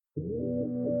Thank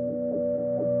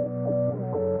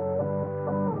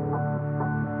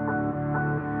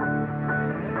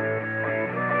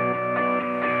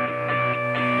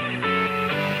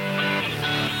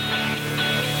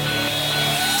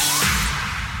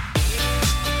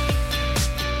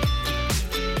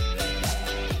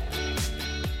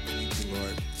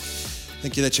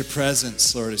you that your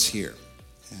presence, Lord, is here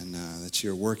and that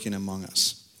you're working among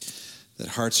us, that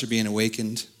hearts are being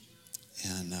awakened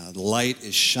and the light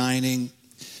is shining.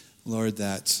 Lord,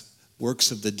 that works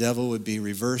of the devil would be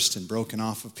reversed and broken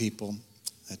off of people,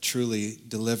 that truly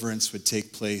deliverance would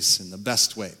take place in the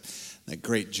best way, that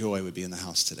great joy would be in the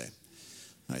house today.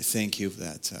 I thank you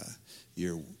that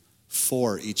you're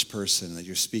for each person, that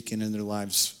you're speaking in their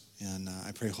lives. And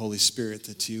I pray, Holy Spirit,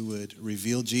 that you would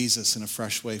reveal Jesus in a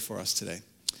fresh way for us today.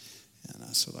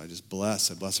 And so I just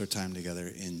bless our time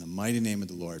together in the mighty name of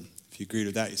the Lord. If you agreed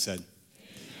with that, you said,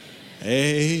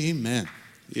 Amen. Amen.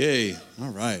 Yay.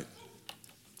 All right.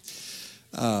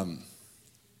 I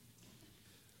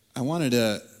wanted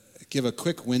to give a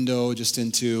quick window just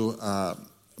into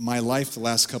my life the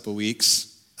last couple of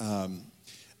weeks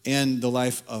and the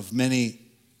life of many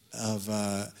of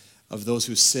those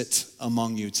who sit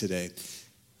among you today.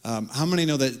 How many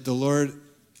know that the Lord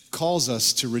calls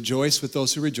us to rejoice with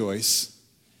those who rejoice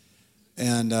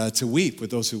and to weep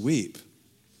with those who weep?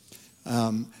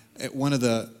 One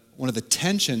of the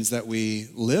tensions that we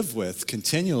live with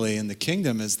continually in the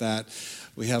kingdom is that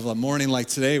we have a morning like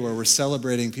today where we're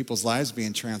celebrating people's lives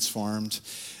being transformed,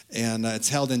 and it's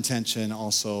held in tension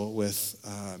also with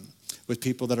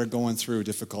people that are going through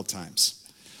difficult times.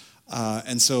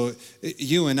 And so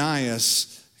you and I,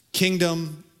 as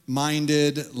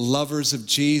kingdom-minded lovers of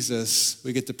Jesus,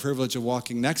 we get the privilege of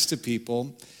walking next to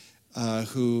people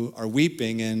who are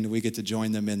weeping, and we get to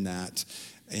join them in that,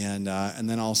 and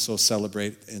then also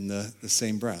celebrate in the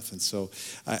same breath. And so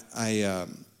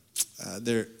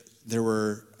there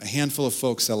were a handful of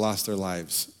folks that lost their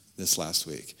lives this last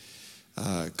week.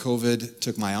 COVID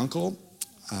took my uncle,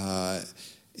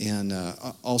 and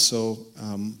also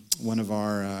one of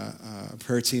our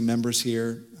prayer team members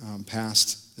here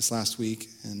passed this last week.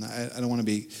 And I don't want to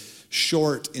be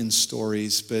short in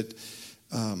stories, but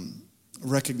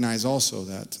recognize also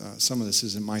that some of this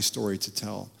isn't my story to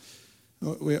tell.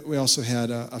 We also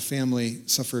had a family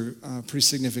suffer a pretty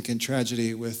significant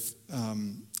tragedy with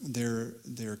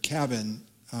their cabin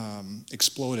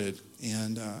exploded,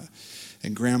 and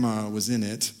grandma was in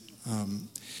it,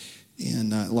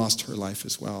 and lost her life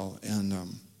as well.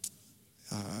 And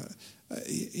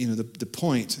the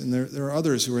point, and there are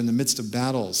others who are in the midst of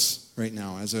battles right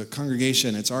now. As a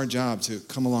congregation, it's our job to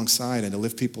come alongside and to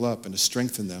lift people up and to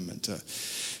strengthen them and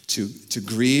to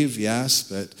grieve, yes,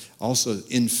 but also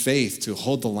in faith to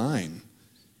hold the line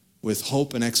with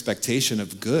hope and expectation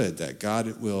of good, that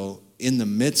God will, in the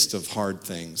midst of hard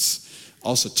things,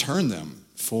 also turn them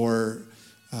for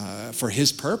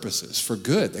his purposes, for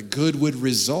good, that good would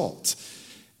result.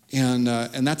 And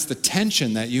that's the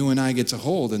tension that you and I get to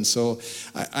hold. And so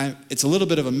it's a little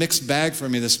bit of a mixed bag for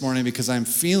me this morning, because I'm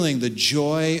feeling the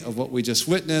joy of what we just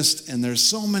witnessed, and there's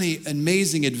so many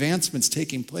amazing advancements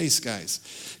taking place, guys.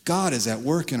 God is at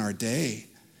work in our day.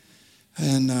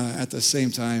 And at the same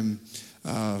time,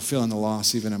 feeling the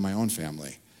loss even in my own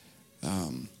family.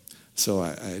 So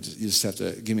you just have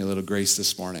to give me a little grace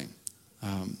this morning.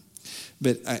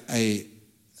 But the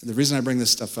reason I bring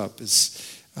this stuff up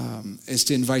is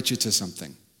to invite you to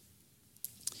something.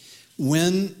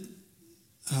 When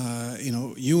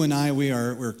you and I,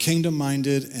 we're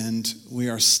kingdom-minded, and we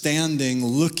are standing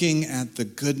looking at the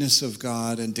goodness of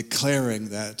God and declaring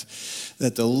that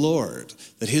the Lord,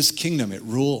 that his kingdom, it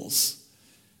rules,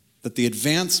 that the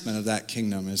advancement of that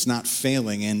kingdom is not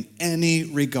failing in any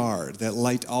regard, that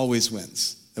light always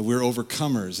wins, that we're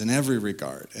overcomers in every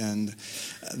regard, and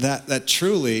that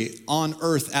truly on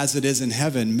earth as it is in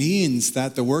heaven means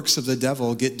that the works of the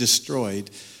devil get destroyed,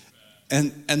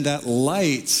 and that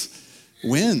light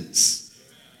wins.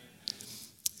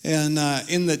 And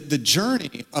in the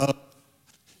journey of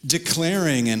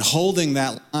declaring and holding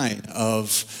that line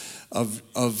of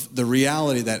the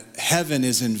reality that heaven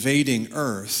is invading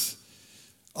earth,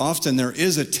 often there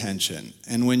is a tension.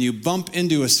 And when you bump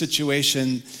into a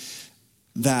situation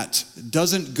that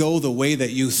doesn't go the way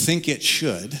that you think it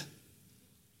should,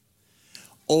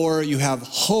 or you have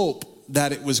hope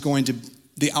that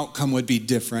the outcome would be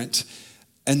different,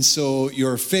 and so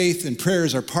your faith and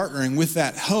prayers are partnering with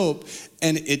that hope,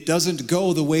 and it doesn't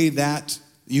go the way that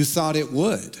you thought it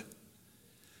would.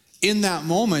 In that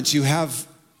moment, you have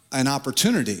an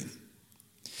opportunity.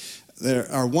 There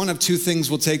are one of two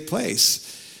things will take place.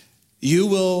 You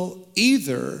will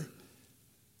either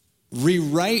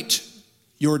rewrite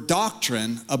your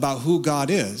doctrine about who God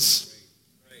is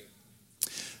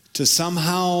to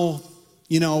somehow,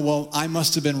 well, I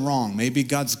must have been wrong. Maybe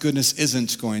God's goodness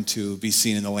isn't going to be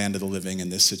seen in the land of the living in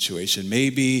this situation.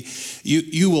 Maybe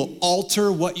you will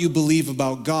alter what you believe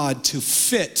about God to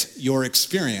fit your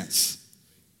experience.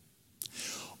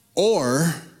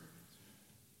 Or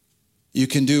you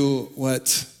can do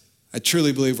what I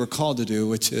truly believe we're called to do,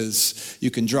 which is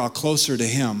you can draw closer to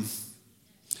him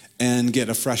and get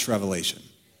a fresh revelation.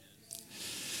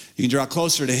 You can draw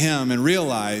closer to him and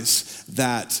realize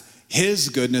that his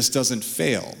goodness doesn't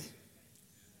fail,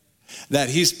 that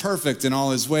he's perfect in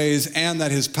all his ways, and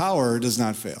that his power does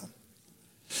not fail,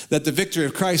 that the victory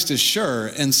of Christ is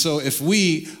sure. And so if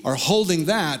we are holding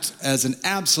that as an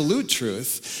absolute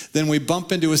truth, then we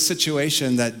bump into a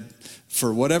situation that,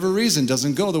 for whatever reason,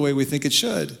 doesn't go the way we think it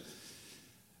should.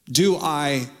 Do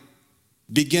I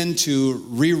begin to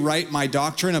rewrite my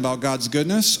doctrine about God's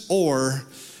goodness, or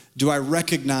do I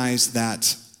recognize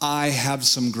that I have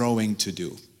some growing to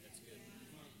do?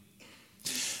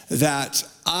 That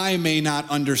I may not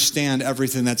understand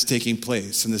everything that's taking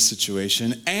place in this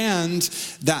situation, and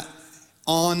that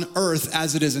on earth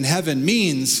as it is in heaven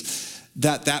means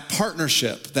that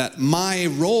partnership, that my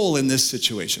role in this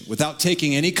situation, without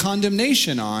taking any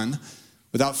condemnation on,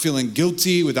 without feeling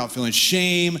guilty, without feeling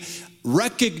shame,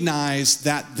 recognize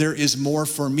that there is more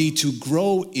for me to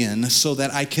grow in so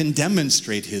that I can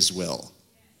demonstrate his will.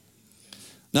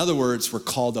 In other words, we're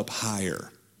called up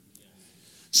higher.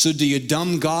 So do you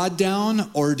dumb God down,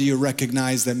 or do you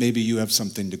recognize that maybe you have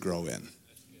something to grow in?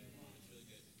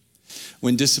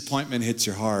 When disappointment hits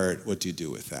your heart, what do you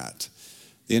do with that?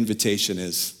 The invitation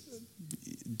is,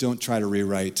 don't try to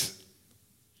rewrite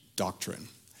doctrine.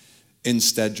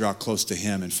 Instead, draw close to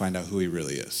him and find out who he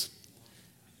really is.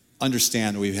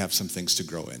 Understand we have some things to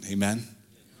grow in. Amen?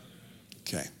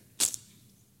 Okay.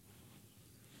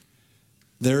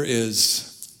 There's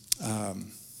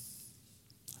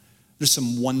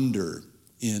some wonder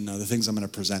in the things I'm going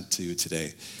to present to you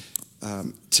today.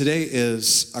 Today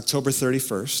is October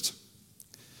 31st.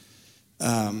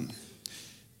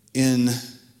 In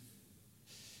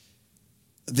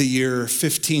the year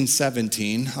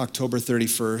 1517, October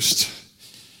 31st,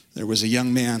 there was a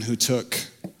young man who took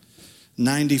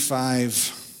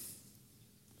 95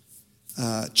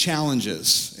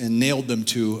 challenges and nailed them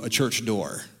to a church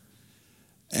door.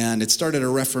 And it started a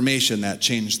reformation that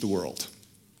changed the world.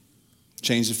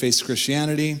 Changed the face of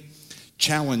Christianity,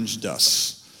 challenged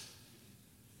us.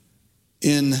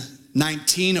 In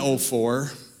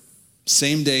 1904,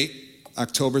 same date,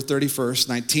 October 31st,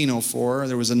 1904,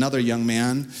 there was another young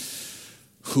man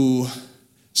who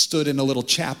stood in a little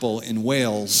chapel in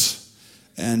Wales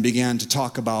and began to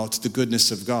talk about the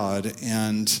goodness of God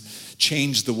and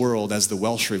changed the world as the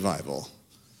Welsh revival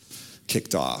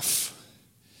kicked off.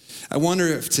 I wonder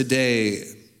if today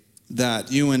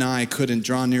that you and I couldn't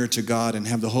draw near to God and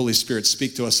have the Holy Spirit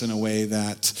speak to us in a way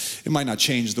that it might not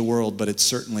change the world, but it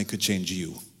certainly could change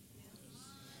you.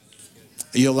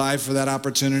 Are you alive for that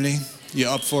opportunity? You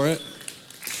up for it?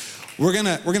 We're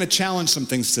gonna challenge some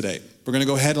things today. We're gonna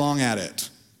go headlong at it.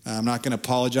 I'm not gonna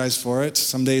apologize for it.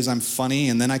 Some days I'm funny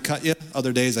and then I cut you.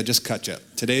 Other days I just cut you.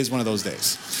 Today is one of those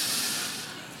days.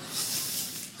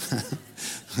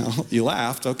 Well, you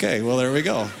laughed. Okay, well, there we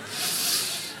go.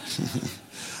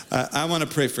 I want to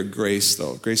pray for grace,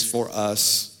 though. Grace for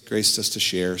us. Grace just to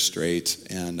share straight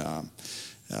and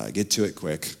get to it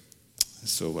quick.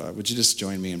 So would you just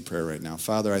join me in prayer right now?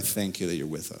 Father, I thank you that you're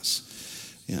with us.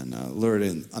 And Lord,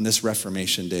 on this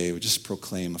Reformation Day, we just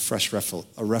proclaim a fresh a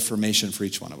reformation for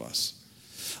each one of us.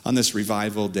 On this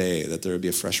revival day, that there would be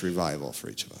a fresh revival for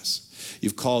each of us.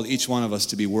 You've called each one of us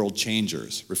to be world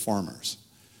changers, reformers,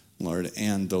 Lord,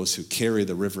 and those who carry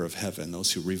the river of heaven,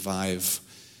 those who revive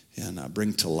and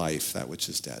bring to life that which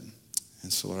is dead.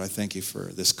 And so, Lord, I thank you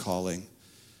for this calling.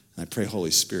 And I pray,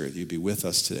 Holy Spirit, you'd be with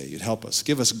us today. You'd help us.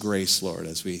 Give us grace, Lord,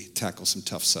 as we tackle some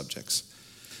tough subjects.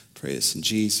 Pray this in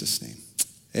Jesus' name.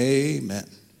 Amen.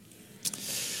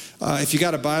 If you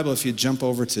got a Bible, if you jump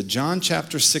over to John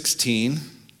chapter 16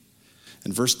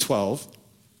 and verse 12.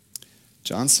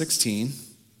 John 16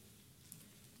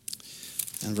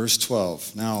 and verse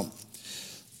 12. Now,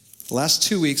 the last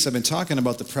 2 weeks I've been talking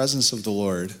about the presence of the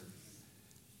Lord,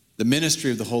 the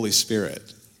ministry of the Holy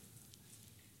Spirit,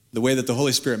 the way that the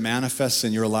Holy Spirit manifests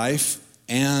in your life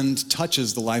and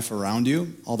touches the life around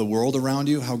you, all the world around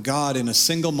you, how God in a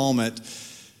single moment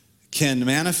can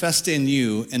manifest in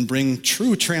you and bring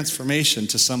true transformation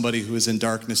to somebody who is in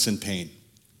darkness and pain.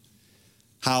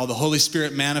 How the Holy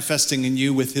Spirit manifesting in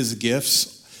you with his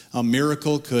gifts, a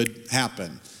miracle could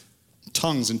happen.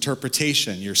 tongues,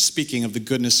 interpretation. You're speaking of the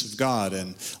goodness of God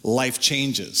and life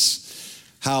changes.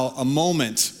 How a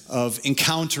moment of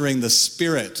encountering the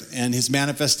Spirit and his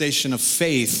manifestation of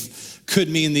faith could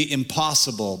mean the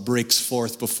impossible breaks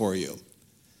forth before you.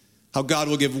 How God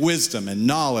will give wisdom and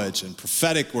knowledge and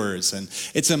prophetic words. And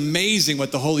it's amazing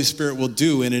what the Holy Spirit will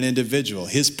do in an individual.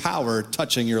 His power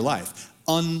touching your life.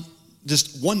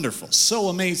 Just wonderful. So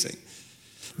amazing.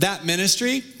 That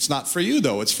ministry, it's not for you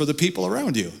though. It's for the people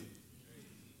around you.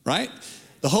 Right?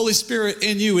 The Holy Spirit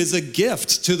in you is a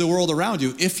gift to the world around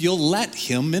you if you'll let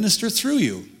him minister through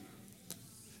you.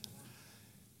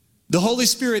 The Holy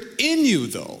Spirit in you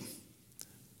though,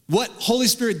 what Holy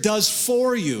Spirit does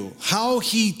for you, how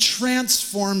he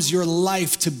transforms your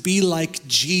life to be like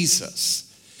Jesus,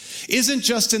 isn't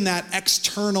just in that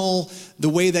external, the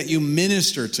way that you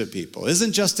minister to people,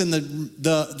 isn't just in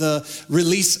the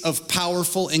release of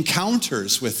powerful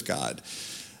encounters with God.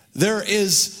 There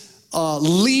is a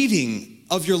leading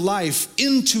of your life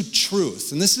into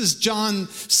truth. And this is John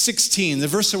 16, the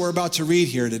verse that we're about to read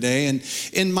here today.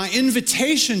 And my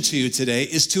invitation to you today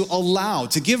is to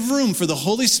give room for the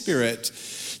Holy Spirit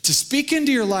to speak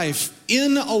into your life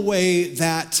in a way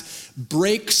that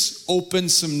breaks open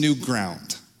some new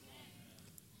ground.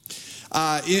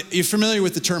 You're familiar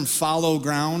with the term fallow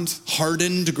ground,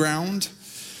 hardened ground?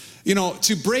 You know,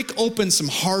 to break open some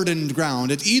hardened ground,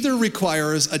 it either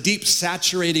requires a deep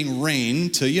saturating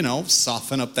rain to,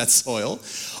 soften up that soil,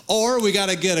 or we got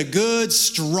to get a good,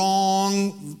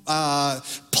 strong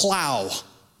plow.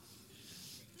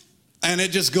 And it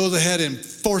just goes ahead and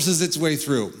forces its way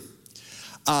through.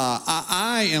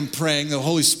 I am praying the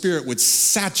Holy Spirit would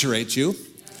saturate you.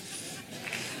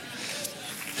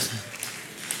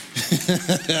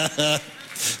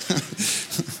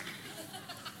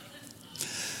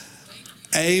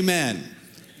 Amen.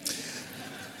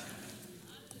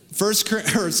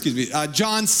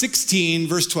 John 16,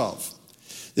 verse 12.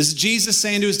 This is Jesus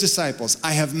saying to his disciples,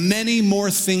 I have many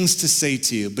more things to say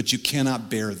to you, but you cannot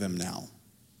bear them now.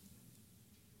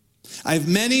 I have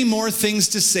many more things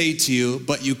to say to you,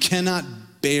 but you cannot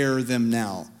bear them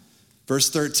now. Verse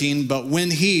 13, but when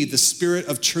he, the Spirit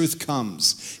of truth,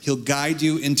 comes, he'll guide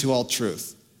you into all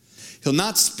truth. He'll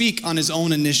not speak on his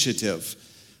own initiative,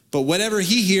 but whatever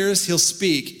he hears, he'll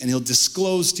speak, and he'll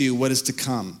disclose to you what is to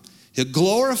come. He'll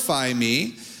glorify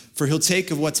me, for he'll take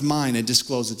of what's mine and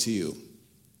disclose it to you.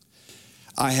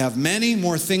 I have many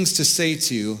more things to say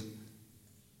to you,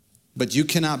 but you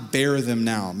cannot bear them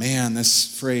now. Man,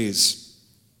 this phrase,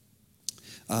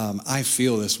 I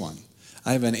feel this one.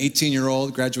 I have an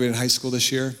 18-year-old, graduated high school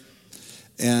this year.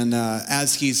 And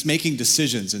as he's making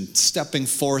decisions and stepping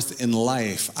forth in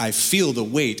life, I feel the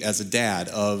weight as a dad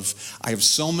of, I have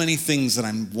so many things that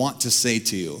I want to say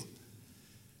to you.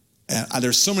 And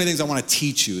there's so many things I want to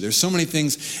teach you. There's so many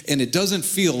things, and it doesn't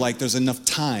feel like there's enough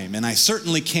time. And I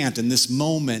certainly can't in this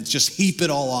moment just heap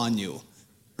it all on you,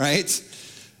 right?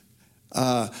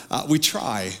 We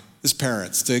try as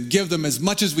parents to give them as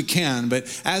much as we can,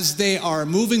 but as they are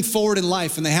moving forward in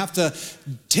life and they have to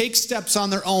take steps on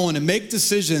their own and make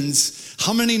decisions,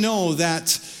 how many know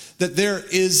that there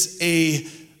is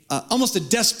almost a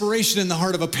desperation in the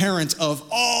heart of a parent of,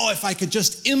 if I could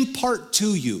just impart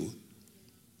to you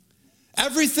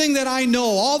everything that I know,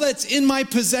 all that's in my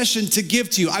possession to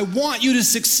give to you. I want you to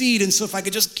succeed, and so if I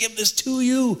could just give this to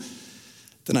you,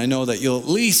 then I know that you'll at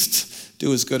least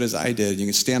do as good as I did. You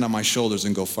can stand on my shoulders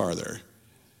and go farther.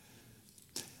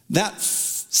 That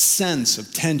sense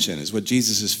of tension is what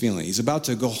Jesus is feeling. He's about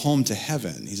to go home to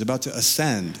heaven. He's about to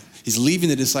ascend. He's leaving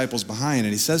the disciples behind,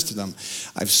 and he says to them,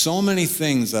 I have so many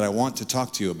things that I want to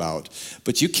talk to you about,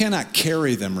 but you cannot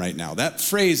carry them right now. That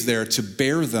phrase there, to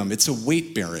bear them, it's a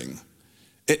weight bearing.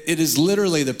 It is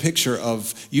literally the picture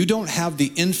of you don't have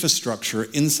the infrastructure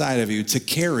inside of you to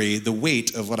carry the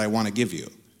weight of what I want to give you.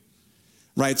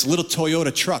 Right? It's a little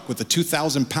Toyota truck with a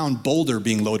 2,000-pound boulder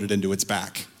being loaded into its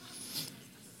back.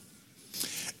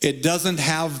 It doesn't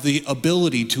have the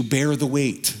ability to bear the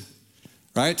weight.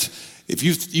 Right? If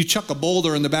you chuck a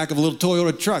boulder in the back of a little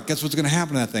Toyota truck, guess what's going to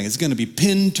happen to that thing? It's going to be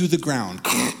pinned to the ground.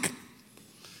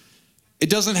 It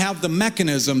doesn't have the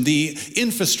mechanism, the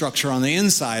infrastructure on the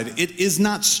inside. It is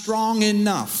not strong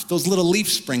enough. Those little leaf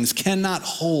springs cannot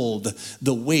hold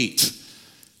the weight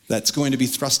that's going to be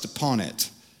thrust upon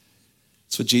it.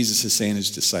 That's what Jesus is saying to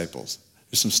his disciples.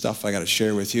 There's some stuff I got to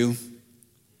share with you,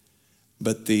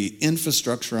 but the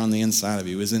infrastructure on the inside of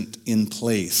you isn't in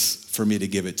place for me to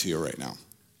give it to you right now.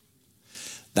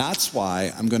 That's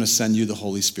why I'm going to send you the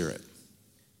Holy Spirit.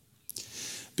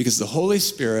 Because the Holy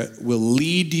Spirit will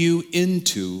lead you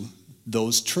into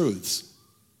those truths.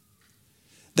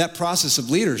 That process of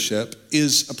leadership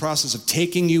is a process of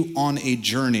taking you on a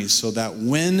journey so that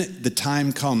when the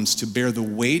time comes to bear the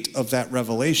weight of that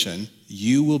revelation,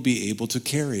 you will be able to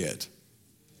carry it.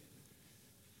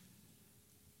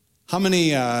 How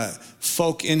many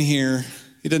folk in here,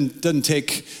 it doesn't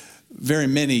take very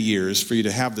many years for you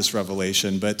to have this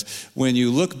revelation, but when you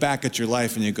look back at your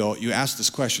life and you ask this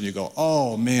question, you go,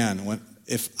 oh man,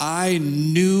 if I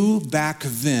knew back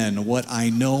then what I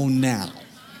know now,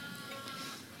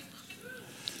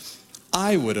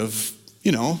 I would have,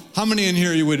 how many in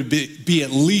here you would be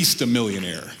at least a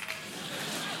millionaire?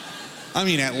 I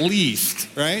mean, at least,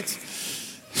 right?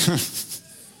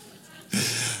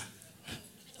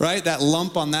 Right? That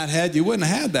lump on that head, you wouldn't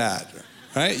have had that,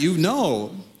 right?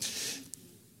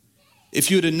 If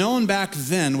you'd have known back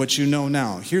then what you know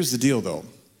now, here's the deal though.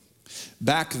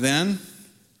 Back then,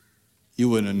 you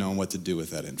wouldn't have known what to do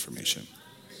with that information.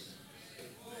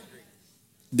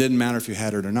 Didn't matter if you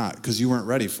had it or not, because you weren't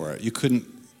ready for it.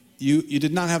 You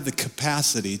did not have the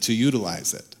capacity to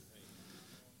utilize it.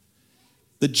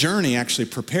 The journey actually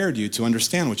prepared you to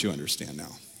understand what you understand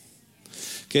now.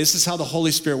 Okay, this is how the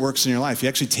Holy Spirit works in your life. He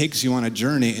actually takes you on a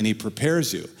journey and he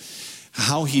prepares you.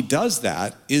 How he does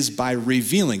that is by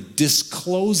revealing,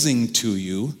 disclosing to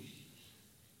you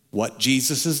what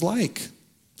Jesus is like,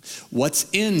 what's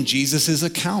in Jesus'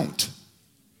 account,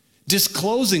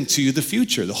 disclosing to you the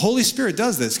future. The Holy Spirit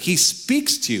does this. He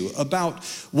speaks to you about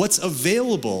what's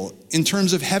available in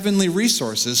terms of heavenly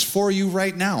resources for you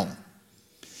right now.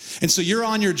 And so you're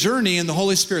on your journey and the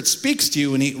Holy Spirit speaks to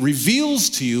you and he reveals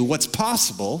to you what's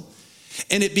possible,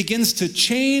 and it begins to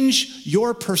change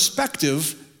your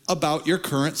perspective about your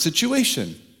current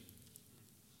situation.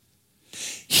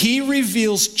 He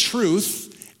reveals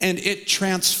truth and it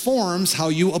transforms how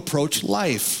you approach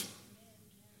life.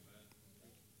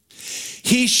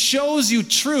 He shows you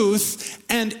truth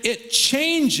and it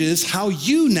changes how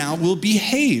you now will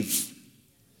behave.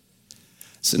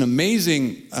 It's an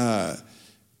amazing,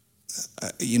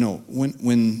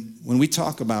 when we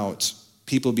talk about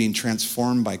people being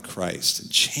transformed by Christ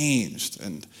and changed,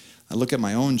 and I look at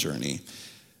my own journey,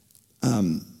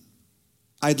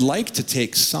 I'd like to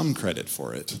take some credit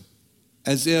for it,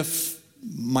 as if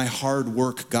my hard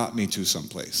work got me to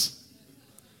someplace.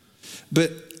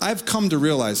 But I've come to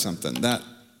realize something, that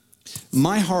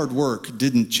my hard work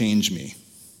didn't change me.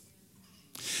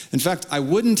 In fact, I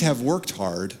wouldn't have worked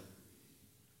hard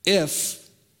if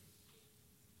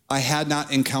I had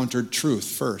not encountered truth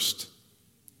first.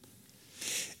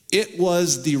 It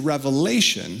was the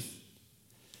revelation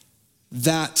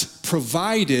that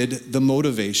provided the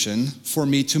motivation for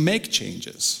me to make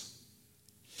changes.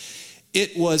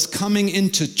 It was coming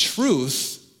into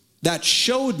truth that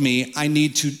showed me I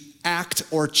need to act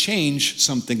or change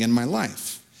something in my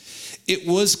life. It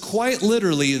was quite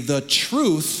literally the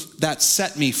truth that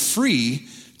set me free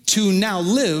to now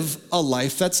live a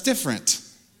life that's different.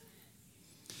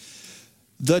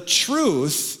 The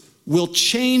truth will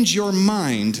change your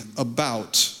mind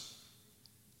about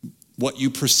what you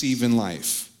perceive in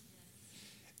life.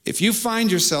 If you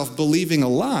find yourself believing a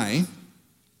lie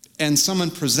and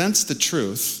someone presents the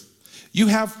truth, you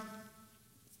have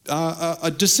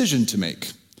a decision to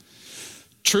make.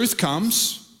 Truth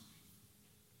comes,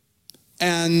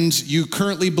 and you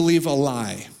currently believe a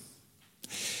lie.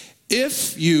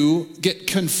 If you get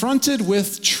confronted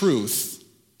with truth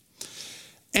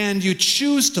and you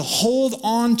choose to hold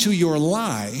on to your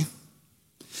lie,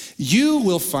 you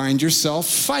will find yourself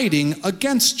fighting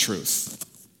against truth.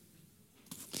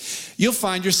 You'll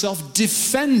find yourself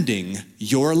defending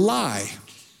your lie.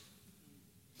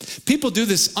 People do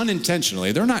this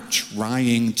unintentionally. They're not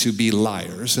trying to be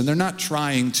liars, and they're not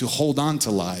trying to hold on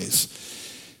to lies.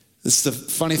 This is the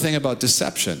funny thing about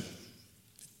deception.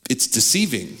 It's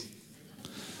deceiving.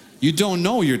 You don't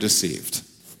know you're deceived,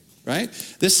 right?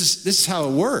 This is how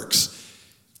it works.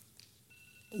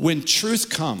 When truth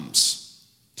comes,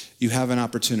 you have an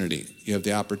opportunity. You have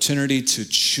the opportunity to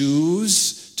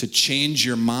choose to change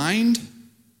your mind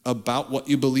about what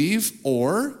you believe,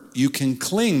 or you can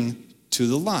cling to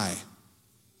the lie.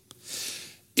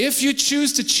 If you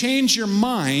choose to change your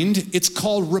mind, it's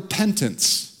called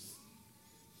repentance.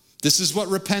 This is what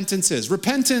repentance is.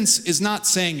 Repentance is not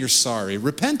saying you're sorry.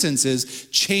 Repentance is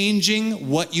changing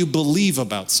what you believe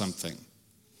about something.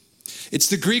 It's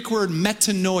the Greek word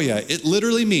metanoia. It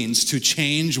literally means to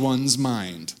change one's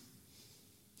mind.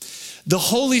 The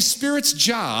Holy Spirit's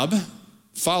job,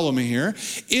 follow me here,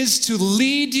 is to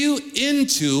lead you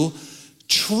into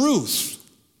truth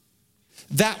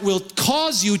that will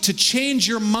cause you to change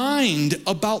your mind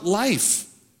about life.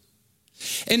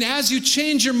 And as you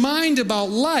change your mind about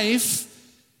life,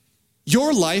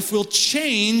 your life will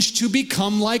change to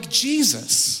become like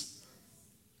Jesus.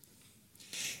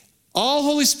 All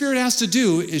Holy Spirit has to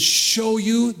do is show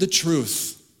you the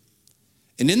truth.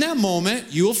 And in that moment,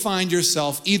 you will find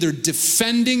yourself either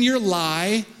defending your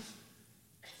lie,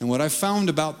 and what I found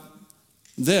about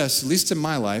this, at least in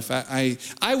my life, I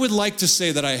would like to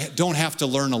say that I don't have to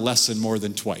learn a lesson more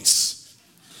than twice.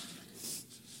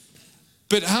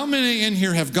 But how many in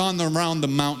here have gone around the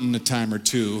mountain a time or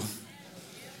two?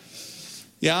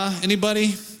 Yeah,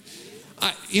 anybody?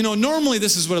 Normally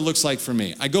this is what it looks like for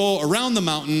me. I go around the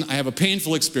mountain, I have a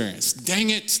painful experience. Dang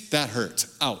it, that hurt.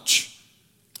 Ouch.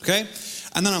 Okay?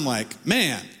 And then I'm like,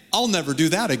 man, I'll never do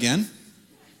that again.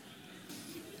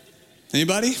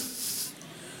 Anybody?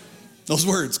 Those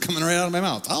words coming right out of my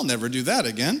mouth. I'll never do that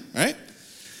again, right?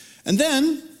 And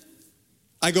then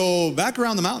I go back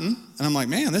around the mountain, and I'm like,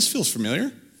 man, this feels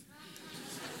familiar.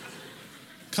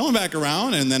 Coming back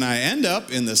around, and then I end up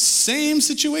in the same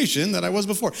situation that I was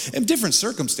before. In different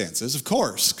circumstances, of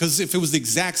course, because if it was the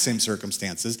exact same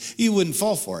circumstances, you wouldn't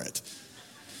fall for it.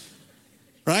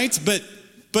 Right?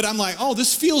 But I'm like, oh,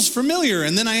 this feels familiar.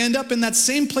 And then I end up in that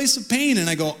same place of pain, and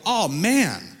I go, oh,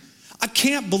 man, I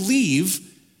can't believe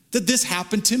that this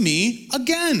happened to me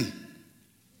again.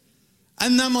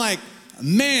 And I'm like,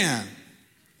 man,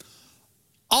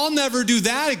 I'll never do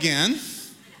that again.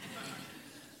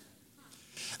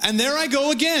 And there I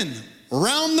go again,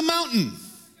 around the mountain.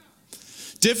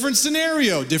 Different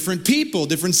scenario, different people,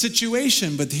 different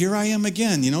situation, but here I am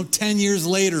again, 10 years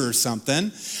later or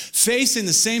something, facing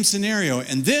the same scenario.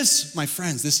 And this, my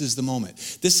friends, this is the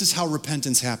moment. This is how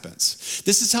repentance happens.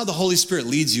 This is how the Holy Spirit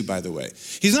leads you, by the way.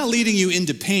 He's not leading you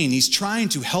into pain. He's trying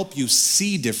to help you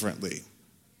see differently.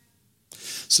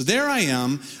 So there I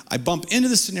am. I bump into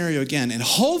the scenario again, and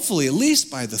hopefully, at least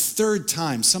by the third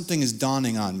time, something is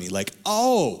dawning on me. Like,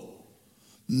 oh,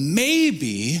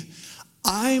 maybe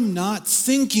I'm not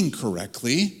thinking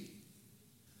correctly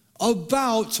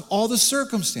about all the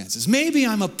circumstances. Maybe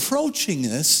I'm approaching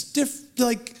this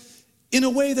in a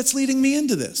way that's leading me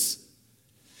into this.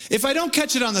 If I don't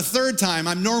catch it on the third time,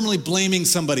 I'm normally blaming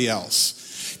somebody else.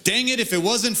 Dang it, if it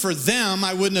wasn't for them,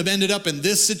 I wouldn't have ended up in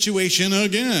this situation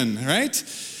again, right?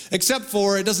 Except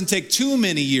for it doesn't take too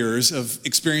many years of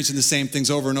experiencing the same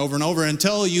things over and over and over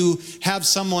until you have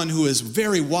someone who is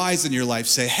very wise in your life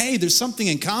say, hey, there's something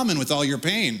in common with all your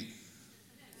pain.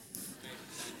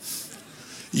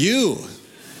 You.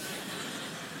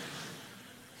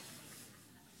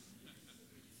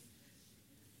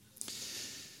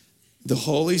 The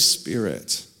Holy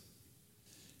Spirit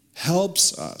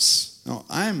helps us. Now,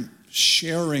 I'm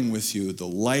sharing with you the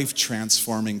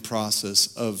life-transforming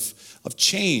process of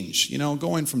change,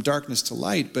 going from darkness to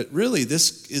light. But really,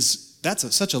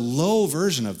 that's such a low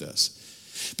version of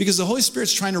this. Because the Holy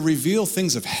Spirit's trying to reveal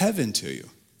things of heaven to you.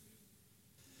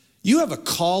 You have a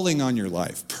calling on your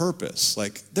life, purpose.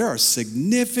 Like, there are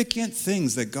significant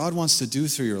things that God wants to do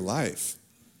through your life.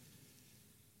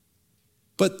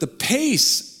 But the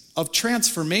pace of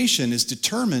transformation is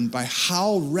determined by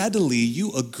how readily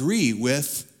you agree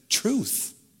with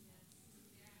truth.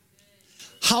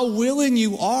 How willing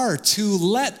you are to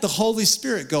let the Holy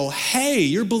Spirit go, hey,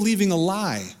 you're believing a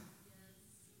lie.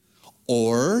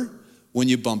 Or when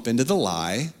you bump into the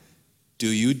lie, do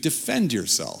you defend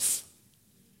yourself?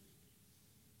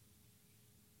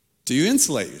 Do you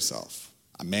insulate yourself?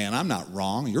 Man, I'm not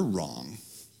wrong, you're wrong.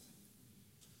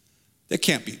 There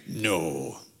can't be,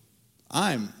 no,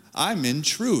 I'm in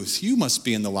truth. You must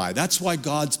be in the lie. That's why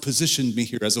God's positioned me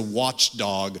here as a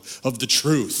watchdog of the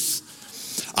truth.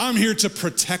 I'm here to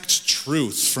protect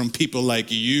truth from people like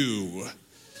you.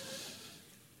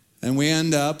 And we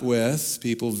end up with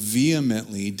people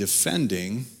vehemently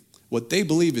defending what they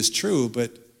believe is true,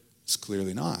 but it's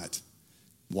clearly not.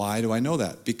 Why do I know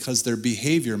that? Because their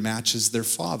behavior matches their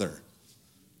father,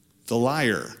 the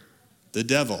liar, the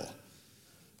devil.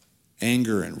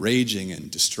 Anger and raging and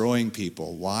destroying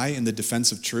people. Why? In the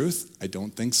defense of truth? I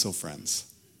don't think so,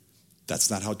 friends.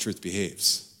 That's not how truth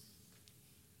behaves.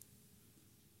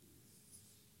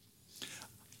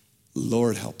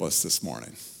 Lord, help us this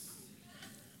morning.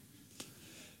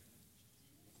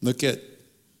 Look at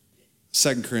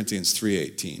 2 Corinthians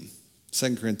 3:18.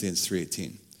 2 Corinthians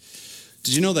 3:18.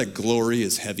 Did you know that glory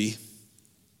is heavy?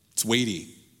 It's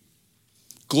weighty.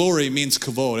 Glory means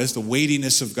kavod. It's the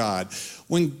weightiness of God.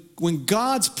 When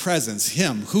God's presence,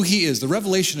 Him, who He is, the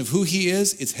revelation of who He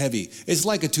is, it's heavy. It's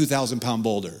like a 2,000-pound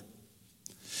boulder.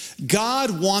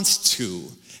 God wants to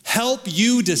help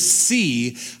you to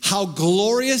see how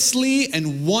gloriously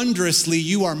and wondrously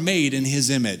you are made in His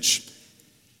image.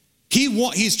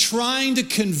 He's trying to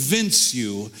convince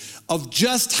you of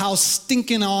just how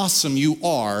stinking awesome you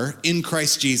are in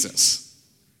Christ Jesus.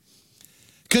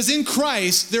 Because in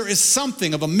Christ, there is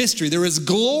something of a mystery. There is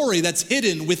glory that's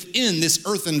hidden within this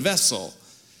earthen vessel.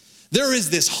 There is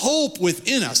this hope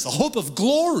within us, the hope of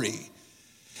glory.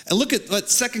 And look at what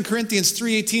 2 Corinthians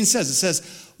 3:18 says. It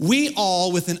says, we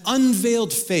all with an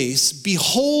unveiled face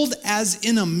behold as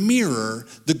in a mirror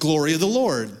the glory of the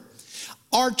Lord,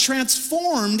 are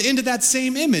transformed into that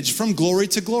same image from glory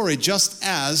to glory, just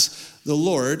as the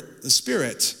Lord, the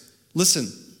Spirit.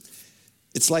 Listen,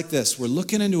 it's like this. We're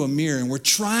looking into a mirror and we're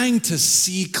trying to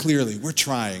see clearly. We're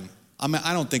trying.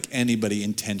 I don't think anybody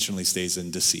intentionally stays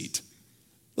in deceit.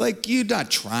 Like, you're not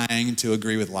trying to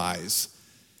agree with lies.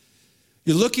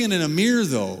 You're looking in a mirror,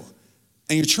 though,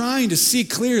 and you're trying to see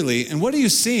clearly. And what are you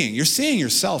seeing? You're seeing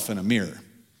yourself in a mirror.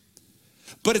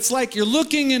 But it's like you're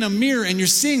looking in a mirror and you're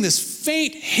seeing this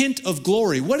faint hint of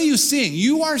glory. What are you seeing?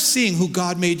 You are seeing who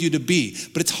God made you to be,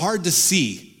 but it's hard to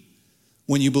see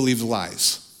when you believe the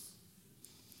lies.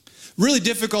 Really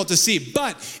difficult to see.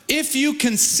 But if you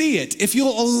can see it, if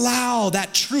you'll allow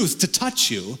that truth to touch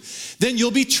you, then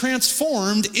you'll be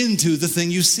transformed into the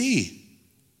thing you see.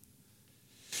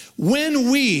 When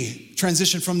we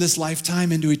transition from this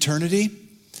lifetime into eternity,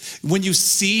 when you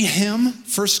see him,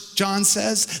 1 John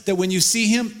says that when you see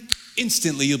him,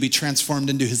 instantly you'll be transformed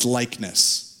into his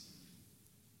likeness.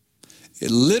 It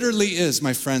literally is,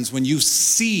 my friends, when you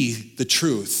see the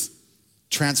truth,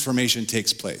 transformation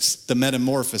takes place. The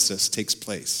metamorphosis takes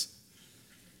place.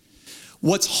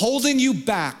 What's holding you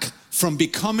back from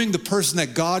becoming the person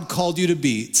that God called you to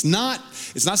be, it's not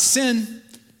sin.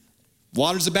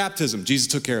 Waters of baptism, Jesus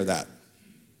took care of that.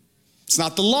 It's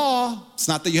not the law. It's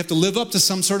not that you have to live up to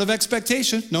some sort of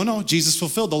expectation. No, Jesus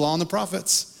fulfilled the law and the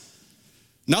prophets.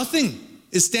 Nothing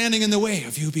is standing in the way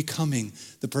of you becoming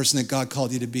the person that God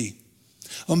called you to be.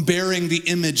 Bearing the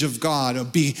image of God,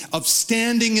 of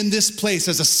standing in this place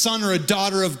as a son or a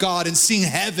daughter of God and seeing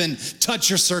heaven touch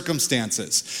your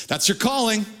circumstances. That's your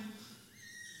calling.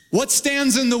 What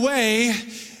stands in the way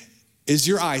is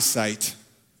your eyesight.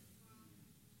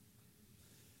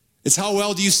 It's how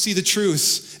well do you see the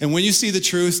truth? And when you see the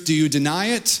truth, do you deny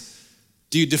it?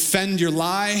 Do you defend your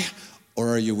lie? Or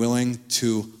are you willing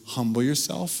to humble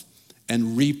yourself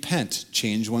and repent,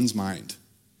 change one's mind?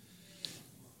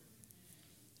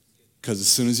 Because as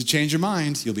soon as you change your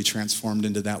mind, you'll be transformed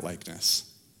into that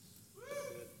likeness.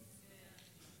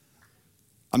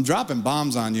 I'm dropping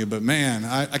bombs on you, but man,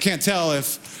 I can't tell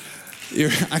if you're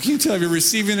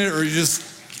receiving it or you're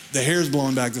just, the hair's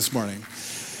blowing back this morning.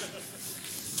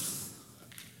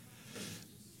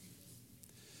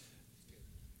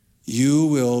 You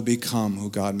will become who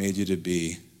God made you to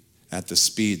be at the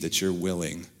speed that you're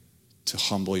willing to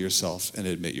humble yourself and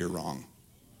admit you're wrong.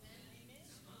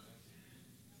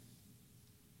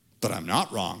 But I'm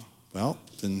not wrong. Well,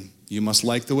 then you must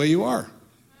like the way you are.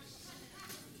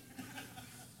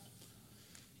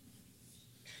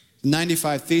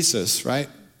 95 Thesis, right?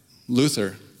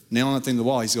 Luther, nailing that thing to the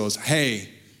wall, he goes, hey,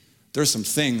 there's some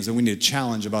things that we need to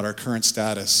challenge about our current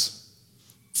status,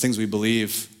 things we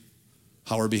believe,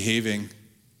 how we're behaving.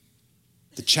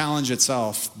 The challenge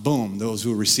itself, boom, those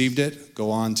who received it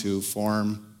go on to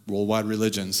form worldwide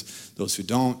religions. Those who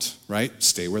don't, right,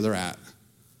 stay where they're at.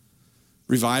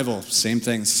 Revival, same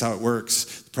thing, this is how it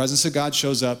works. The presence of God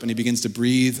shows up and he begins to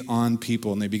breathe on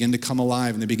people and they begin to come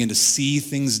alive and they begin to see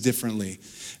things differently.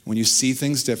 When you see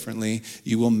things differently,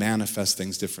 you will manifest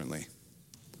things differently.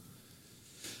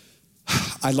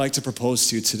 I'd like to propose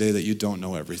to you today that you don't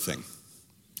know everything.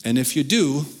 And if you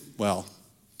do, well,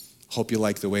 hope you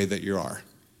like the way that you are.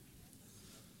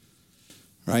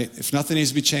 Right? If nothing needs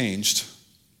to be changed,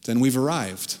 then we've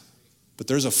arrived. But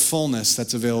there's a fullness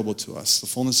that's available to us, the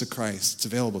fullness of Christ. It's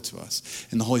available to us.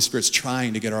 And the Holy Spirit's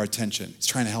trying to get our attention. He's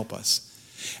trying to help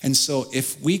us. And so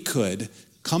if we could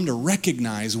come to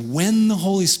recognize when the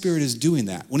Holy Spirit is doing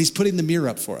that, when he's putting the mirror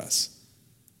up for us.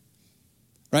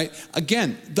 Right?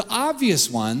 Again, the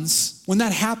obvious ones, when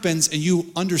that happens and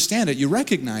you understand it, you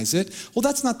recognize it, well,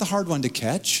 that's not the hard one to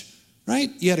catch.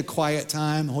 Right? You had a quiet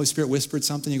time, the Holy Spirit whispered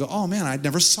something, you go, oh man, I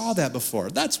never saw that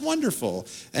before. That's wonderful.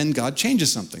 And God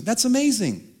changes something. That's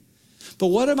amazing. But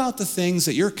what about the things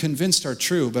that you're convinced are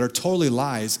true but are totally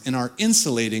lies and are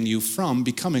insulating you from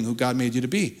becoming who God made you to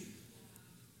be?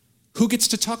 Who gets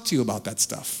to talk to you about that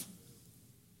stuff?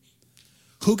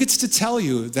 Who gets to tell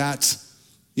you that,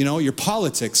 your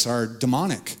politics are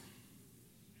demonic?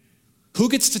 Who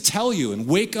gets to tell you and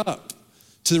wake up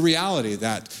to the reality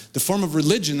that the form of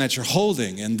religion that you're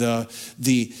holding and the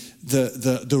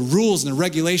rules and the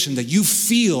regulation that you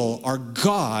feel are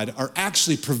God are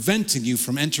actually preventing you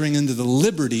from entering into the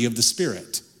liberty of the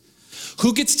Spirit?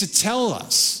 Who gets to tell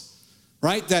us,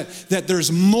 right, that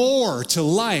there's more to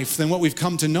life than what we've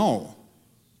come to know?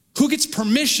 Who gets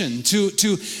permission to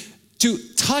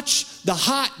touch the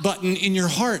hot button in your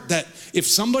heart that if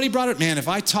somebody brought it, man,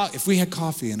 if we had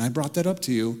coffee and I brought that up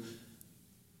to you,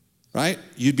 right,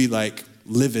 you'd be like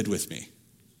livid with me,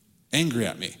 angry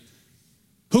at me.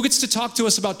 Who gets to talk to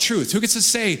us about truth? Who gets to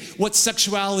say what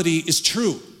sexuality is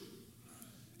true?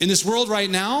 In this world right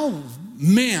now,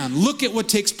 man, look at what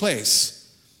takes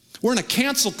place. We're in a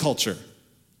cancel culture.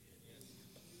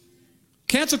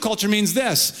 Cancel culture means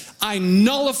this: I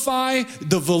nullify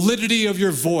the validity of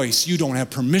your voice. You don't have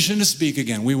permission to speak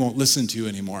again. We won't listen to you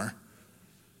anymore.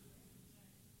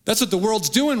 That's what the world's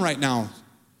doing right now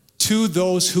to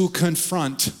those who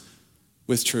confront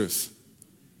with truth.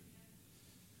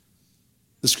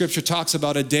 The scripture talks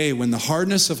about a day when the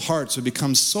hardness of hearts would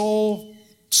become so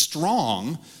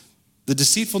strong, the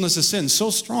deceitfulness of sin so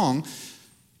strong,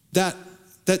 that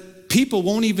people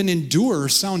won't even endure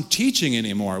sound teaching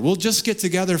anymore. We'll just get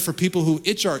together for people who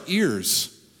itch our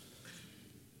ears.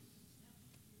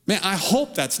 Man, I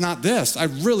hope that's not this. I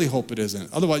really hope it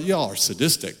isn't. Otherwise, y'all are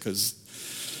sadistic, because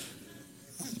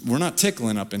we're not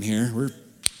tickling up in here.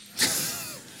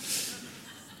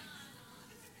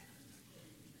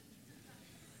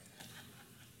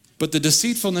 But the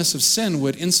deceitfulness of sin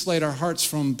would insulate our hearts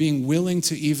from being willing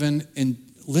to even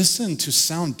listen to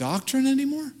sound doctrine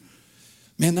anymore.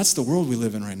 Man, that's the world we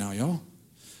live in right now, y'all.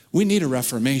 We need a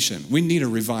reformation. We need a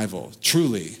revival,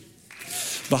 truly.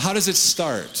 But how does it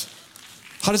start?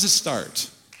 How does it start?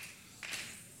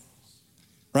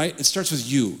 Right? It starts with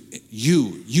you.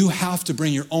 You have to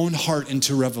bring your own heart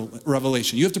into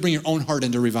revelation. You have to bring your own heart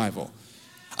into revival.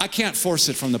 I can't force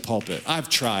it from the pulpit. I've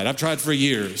tried for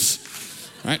years.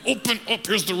 Right? Open up,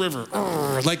 here's the river.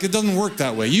 Like, it doesn't work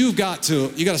that way. You got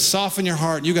to soften your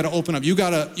heart. You got to open up. You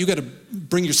got to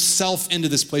bring yourself into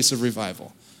this place of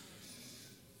revival.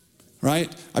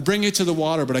 Right? I bring you to the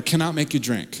water, but I cannot make you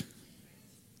drink.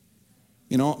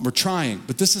 You know, we're trying,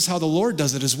 but this is how the Lord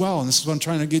does it as well. And this is what I'm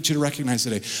trying to get you to recognize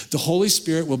today. The Holy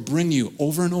Spirit will bring you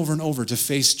over and over and over to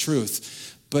face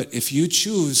truth. But if you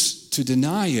choose to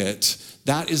deny it,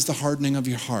 that is the hardening of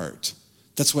your heart.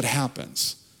 That's what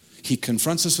happens. He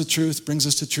confronts us with truth, brings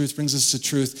us to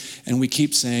truth, and we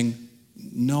keep saying,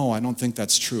 no, I don't think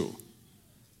that's true.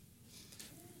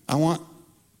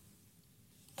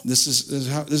 This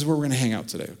is where we're going to hang out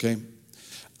today, okay?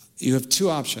 You have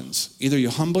two options. Either you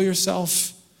humble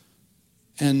yourself,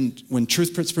 and when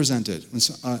truth is presented,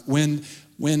 when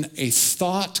a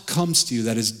thought comes to you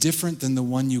that is different than the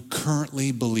one you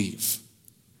currently believe,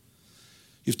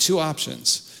 you have two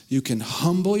options. You can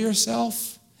humble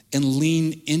yourself and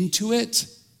lean into it,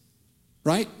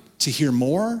 right? To hear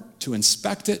more, to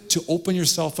inspect it, to open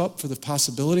yourself up for the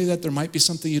possibility that there might be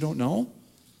something you don't know.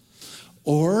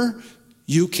 Or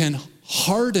you can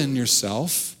harden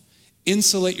yourself,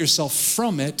 insulate yourself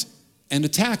from it, and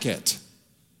attack it.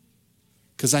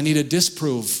 Because I need to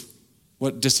disprove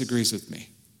what disagrees with me.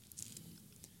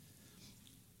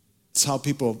 It's how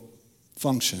people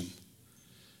function.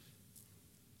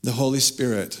 The Holy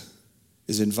Spirit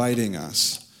is inviting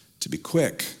us to be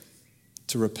quick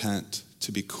to repent,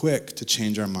 to be quick to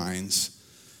change our minds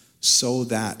so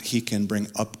that he can bring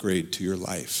upgrade to your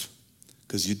life,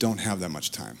 because you don't have that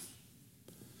much time.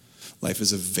 Life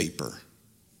is a vapor.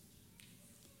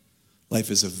 Life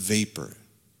is a vapor.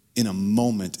 In a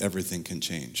moment, everything can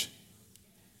change.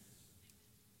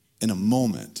 In a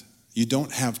moment. You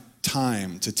don't have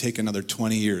time to take another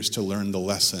 20 years to learn the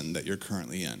lesson that you're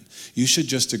currently in. You should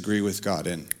just agree with God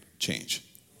and change.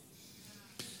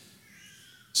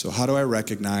 So how do I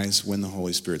recognize when the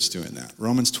Holy Spirit's doing that?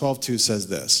 Romans 12:2 says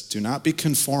this: do not be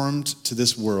conformed to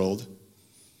this world,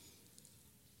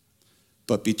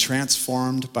 but be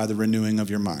transformed by the renewing of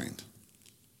your mind,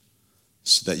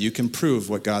 so that you can prove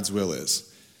what God's will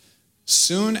is.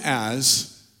 Soon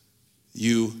as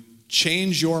you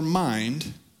change your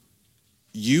mind,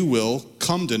 you will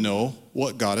come to know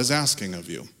what God is asking of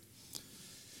you.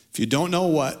 If you don't know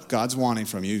what God's wanting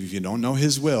from you, if you don't know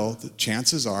his will, the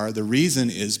chances are the reason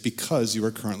is because you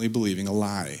are currently believing a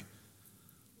lie.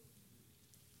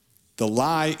 The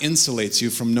lie insulates you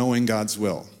from knowing God's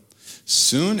will.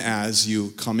 Soon as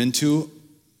you come into,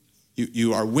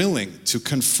 you are willing to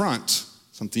confront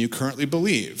something you currently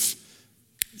believe,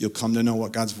 you'll come to know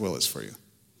what God's will is for you.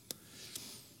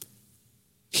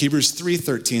 Hebrews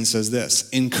 3:13 says this,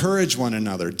 encourage one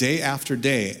another day after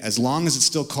day, as long as it's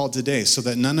still called today, so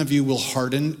that none of you will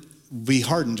be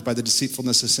hardened by the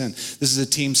deceitfulness of sin. This is a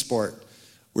team sport.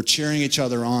 We're cheering each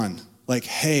other on. Like,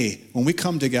 hey, when we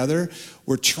come together,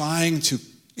 we're trying to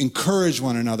encourage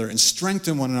one another and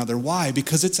strengthen one another. Why?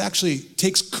 Because it actually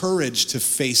takes courage to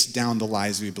face down the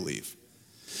lies we believe.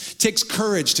 It takes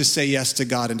courage to say yes to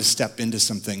God and to step into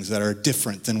some things that are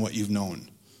different than what you've known.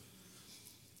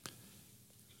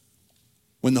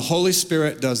 When the Holy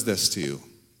Spirit does this to you,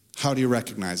 how do you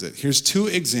recognize it? Here's two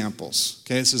examples.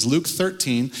 Okay, this is Luke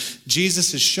 13.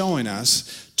 Jesus is showing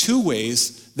us two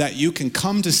ways that you can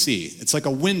come to see. It's like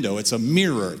a window, it's a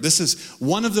mirror. This is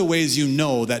one of the ways you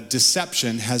know that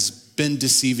deception has been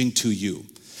deceiving to you.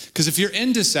 Because if you're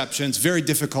in deception, it's very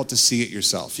difficult to see it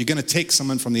yourself. You're going to take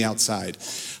someone from the outside.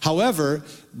 However,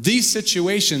 these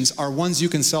situations are ones you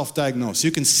can self-diagnose.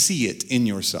 You can see it in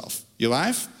yourself. You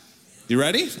live? You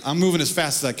ready? I'm moving as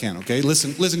fast as I can, okay?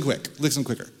 Listen quick. Listen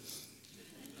quicker.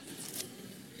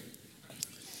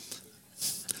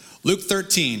 Luke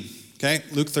 13, okay?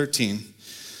 Luke 13,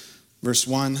 verse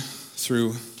 1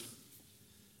 through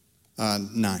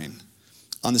 9.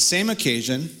 On the same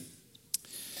occasion,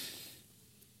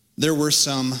 there were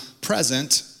some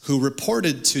present who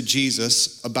reported to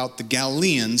Jesus about the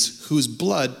Galileans whose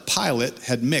blood Pilate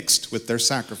had mixed with their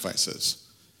sacrifices.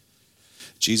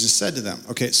 Jesus said to them,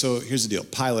 okay, so here's the deal.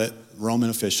 Pilate, Roman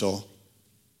official,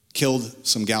 killed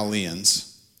some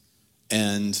Galileans,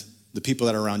 and the people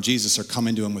that are around Jesus are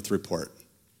coming to him with a report.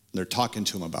 They're talking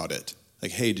to him about it.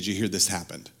 Like, hey, did you hear this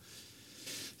happened?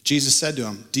 Jesus said to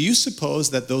him, do you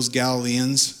suppose that those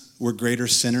Galileans were greater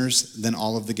sinners than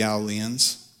all of the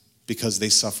Galileans because they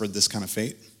suffered this kind of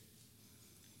fate?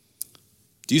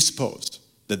 Do you suppose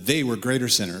that they were greater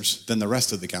sinners than the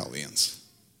rest of the Galileans?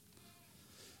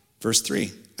 Verse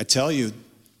 3, I tell you,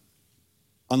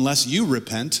 unless you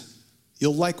repent,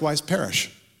 you'll likewise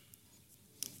perish.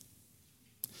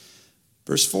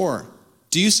 Verse 4,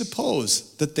 do you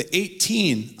suppose that the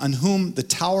 18 on whom the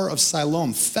Tower of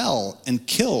Siloam fell and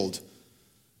killed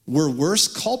were worse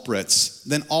culprits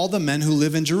than all the men who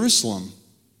live in Jerusalem?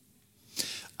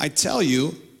 I tell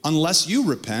you, unless you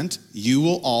repent, you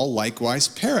will all likewise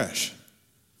perish.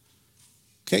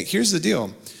 Okay, here's the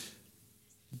deal.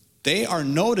 They are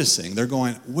noticing, they're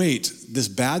going, wait, this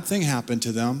bad thing happened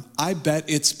to them. I bet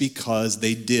it's because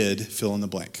they did fill in the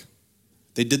blank.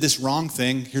 They did this wrong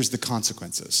thing, here's the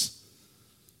consequences.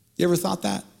 You ever thought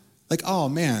that? Like, oh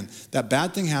man, that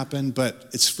bad thing happened, but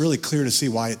it's really clear to see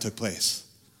why it took place.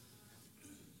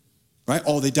 Right?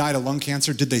 Oh, they died of lung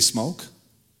cancer, did they smoke?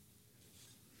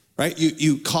 Right?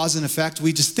 You cause and effect,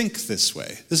 we just think this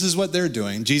way. This is what they're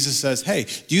doing. Jesus says, hey,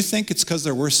 do you think it's because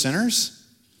they're worse sinners?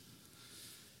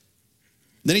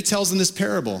 Then he tells them this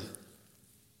parable.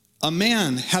 A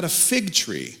man had a fig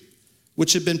tree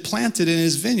which had been planted in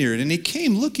his vineyard, and he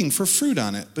came looking for fruit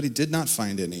on it, but he did not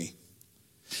find any.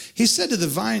 He said to the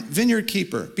vineyard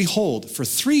keeper, behold, for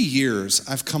 3 years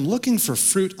I've come looking for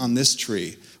fruit on this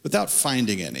tree without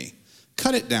finding any.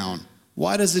 Cut it down.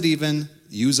 Why does it even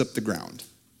use up the ground?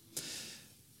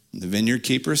 And the vineyard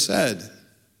keeper said,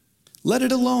 let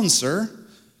it alone, sir,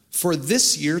 for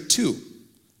this year too.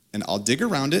 And I'll dig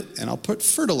around it, and I'll put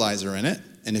fertilizer in it,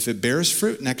 and if it bears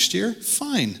fruit next year,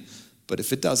 fine. But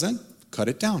if it doesn't, cut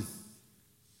it down.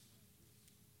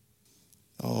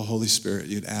 Oh, Holy Spirit,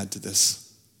 you'd add to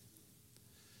this.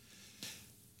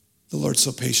 The Lord's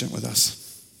so patient with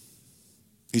us.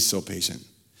 He's so patient.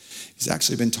 He's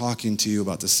actually been talking to you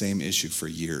about the same issue for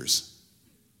years.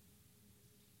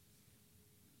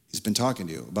 He's been talking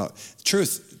to you about, the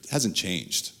truth hasn't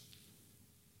changed.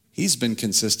 He's been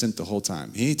consistent the whole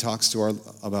time. He talks to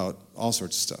us about all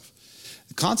sorts of stuff.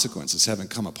 The consequences haven't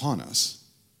come upon us.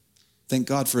 Thank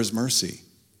God for his mercy.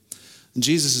 And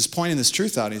Jesus is pointing this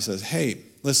truth out. He says, hey,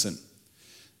 listen,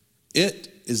 it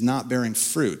is not bearing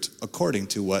fruit according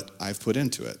to what I've put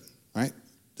into it, right?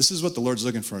 This is what the Lord's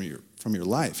looking for from your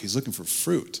life. He's looking for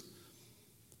fruit,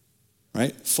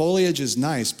 right? Foliage is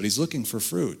nice, but he's looking for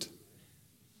fruit.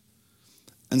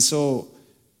 And so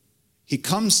he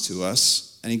comes to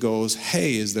us and he goes,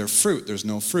 hey, is there fruit? There's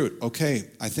no fruit. Okay,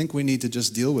 I think we need to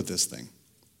just deal with this thing,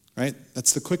 right?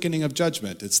 That's the quickening of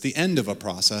judgment. It's the end of a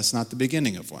process, not the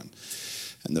beginning of one.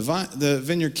 And the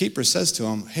vineyard keeper says to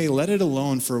him, hey, let it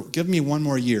alone give me one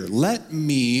more year. Let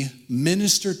me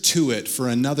minister to it for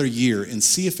another year and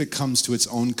see if it comes to its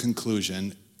own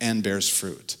conclusion and bears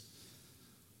fruit.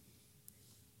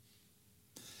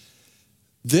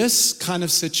 This kind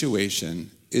of situation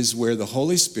is where the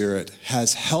Holy Spirit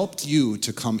has helped you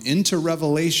to come into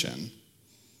revelation,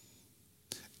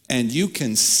 and you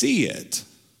can see it,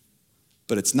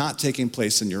 but it's not taking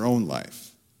place in your own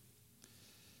life.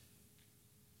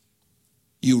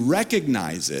 You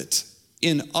recognize it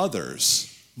in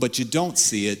others, but you don't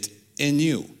see it in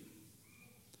you.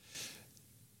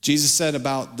 Jesus said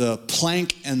about the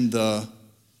plank and the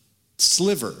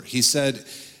sliver, he said,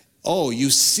 oh, you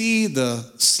see the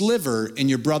sliver in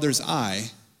your brother's eye,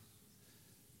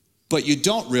 but you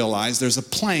don't realize there's a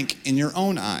plank in your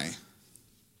own eye.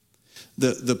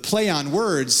 The play on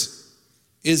words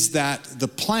is that the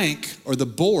plank or the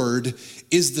board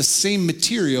is the same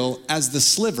material as the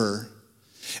sliver.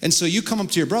 And so you come up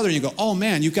to your brother and you go, oh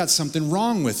man, you've got something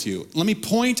wrong with you. Let me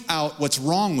point out what's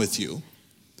wrong with you.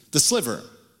 The sliver.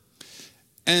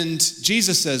 And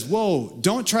Jesus says, whoa,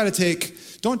 don't try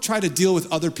to deal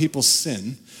with other people's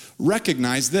sin.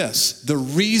 Recognize this. The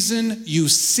reason you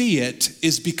see it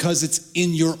is because it's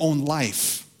in your own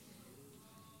life.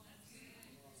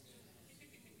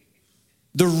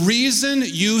 The reason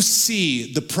you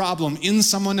see the problem in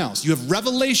someone else, you have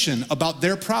revelation about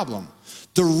their problem.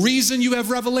 The reason you have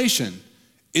revelation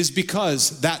is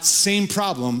because that same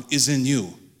problem is in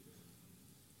you.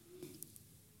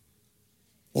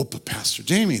 Oh, but Pastor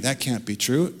Jamey, that can't be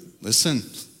true. Listen,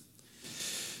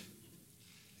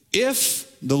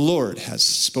 if the Lord has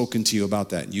spoken to you about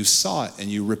that, and you saw it, and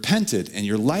you repented, and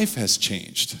your life has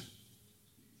changed,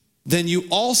 then you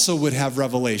also would have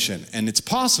revelation. And it's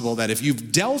possible that if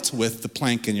you've dealt with the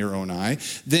plank in your own eye,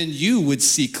 then you would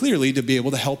see clearly to be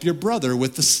able to help your brother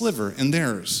with the sliver in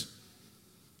theirs.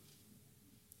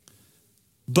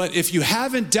 But if you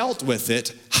haven't dealt with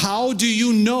it, how do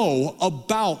you know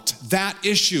about that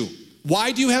issue?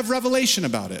 Why do you have revelation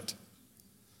about it?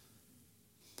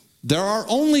 There are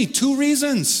only two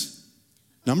reasons.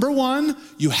 Number one,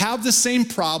 you have the same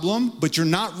problem, but you're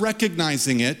not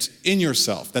recognizing it in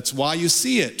yourself. That's why you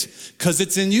see it, because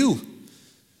it's in you.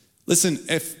 Listen,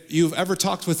 if you've ever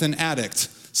talked with an addict,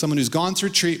 someone who's gone through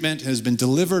treatment, has been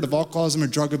delivered of alcoholism or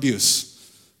drug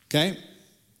abuse, okay?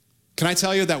 Can I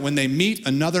tell you that when they meet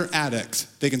another addict,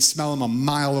 they can smell him a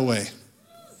mile away?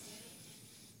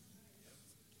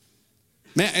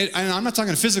 Man, and I'm not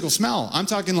talking a physical smell. I'm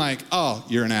talking like, oh,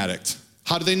 you're an addict.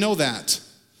 How do they know that?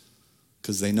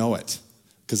 Because they know it.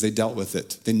 Because they dealt with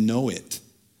it. They know it.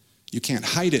 You can't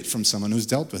hide it from someone who's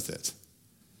dealt with it.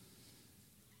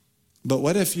 But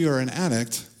what if you're an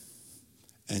addict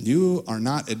and you are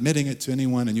not admitting it to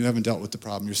anyone and you haven't dealt with the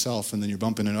problem yourself, and then you're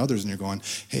bumping into others and you're going,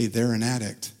 hey, they're an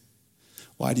addict.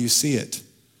 Why do you see it?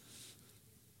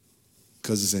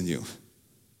 Because it's in you.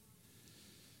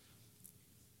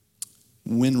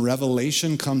 When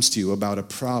revelation comes to you about a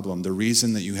problem, the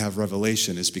reason that you have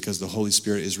revelation is because the Holy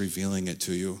Spirit is revealing it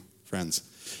to you, friends.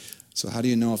 So how do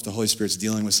you know if the Holy Spirit's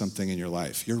dealing with something in your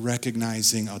life? You're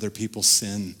recognizing other people's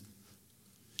sin.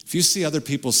 If you see other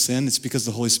people's sin, it's because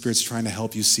the Holy Spirit's trying to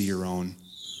help you see your own.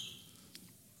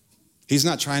 He's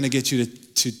not trying to get you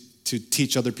to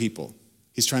teach other people.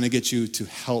 He's trying to get you to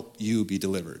help you be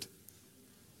delivered.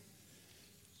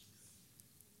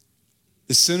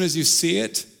 As soon as you see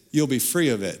it, you'll be free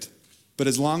of it. But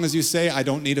as long as you say, I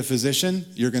don't need a physician,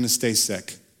 you're going to stay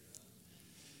sick.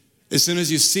 As soon as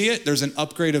you see it, there's an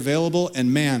upgrade available,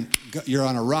 and man, you're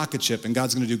on a rocket ship, and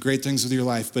God's going to do great things with your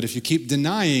life. But if you keep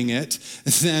denying it,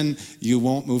 then you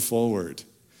won't move forward.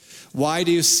 Why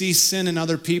do you see sin in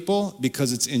other people?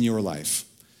 Because it's in your life.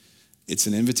 It's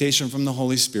an invitation from the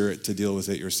Holy Spirit to deal with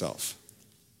it yourself.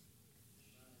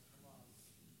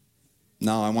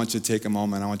 Now, I want you to take a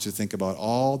moment. I want you to think about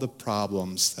all the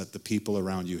problems that the people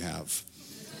around you have.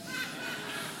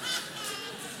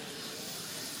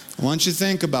 I want you to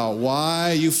think about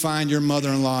why you find your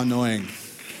mother-in-law annoying.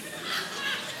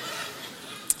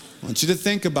 I want you to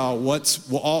think about what's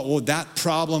that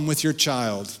problem with your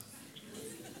child.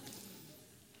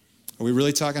 Are we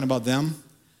really talking about them?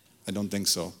 I don't think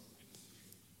so.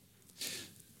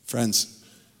 Friends,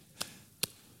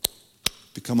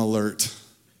 become alert.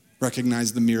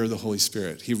 Recognize the mirror of the Holy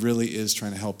Spirit. He really is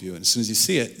trying to help you. And as soon as you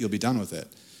see it, you'll be done with it.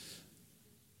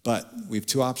 But we have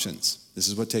two options. This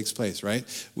is what takes place, right?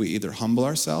 We either humble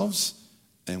ourselves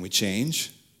and we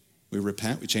change, we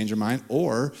repent, we change our mind,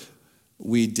 or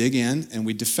we dig in and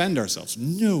we defend ourselves.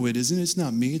 No, it isn't. It's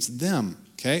not me. It's them.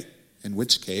 Okay? In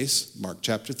which case, Mark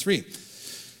chapter 3,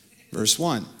 verse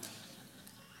 1.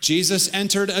 Jesus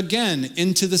entered again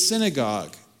into the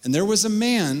synagogue, and there was a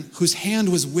man whose hand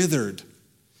was withered.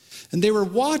 And they were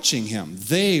watching him,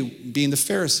 they being the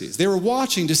Pharisees. They were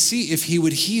watching to see if he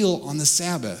would heal on the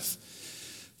Sabbath,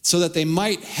 so that they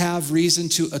might have reason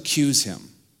to accuse him.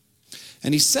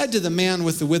 And he said to the man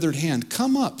with the withered hand,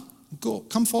 come up,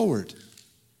 come forward.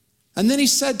 And then he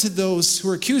said to those who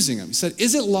were accusing him, he said,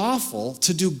 is it lawful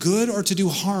to do good or to do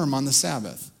harm on the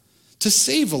Sabbath? to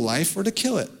save a life or to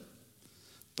kill it.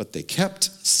 But they kept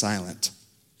silent.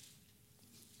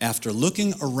 After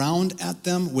looking around at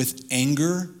them with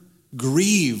anger,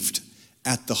 grieved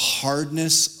at the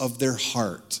hardness of their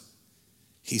heart,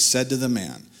 he said to the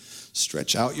man,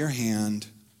 "Stretch out your hand."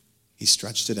 He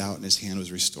stretched it out, and his hand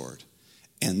was restored.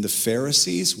 And the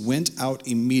Pharisees went out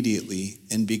immediately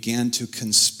and began to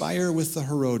conspire with the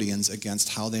Herodians against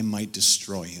how they might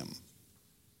destroy him.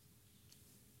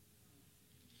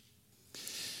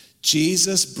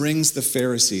 Jesus brings the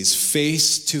Pharisees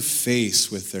face to face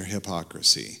with their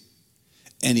hypocrisy,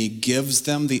 and he gives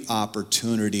them the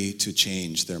opportunity to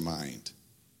change their mind.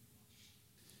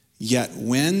 Yet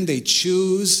when they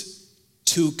choose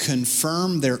to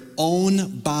confirm their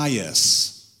own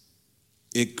bias,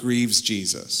 it grieves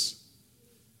Jesus.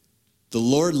 The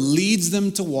Lord leads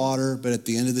them to water, but at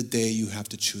the end of the day, you have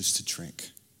to choose to drink.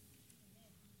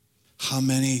 How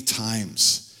many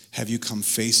times have you come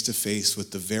face to face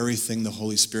with the very thing the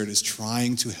Holy Spirit is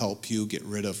trying to help you get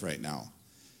rid of right now?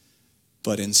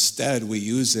 But instead, we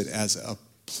use it as a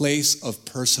place of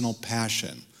personal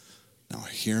passion. Now,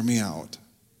 hear me out.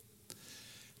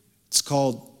 It's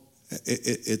called,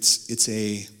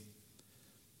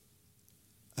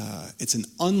 it's an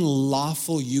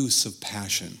unlawful use of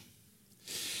passion.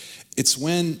 It's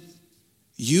when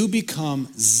you become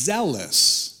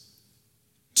zealous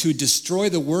to destroy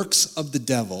the works of the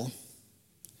devil,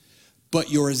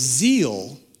 but your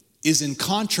zeal is in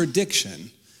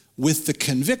contradiction with the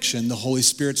conviction the Holy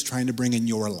Spirit's trying to bring in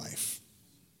your life.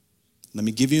 Let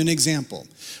me give you an example.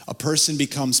 A person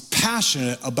becomes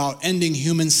passionate about ending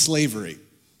human slavery,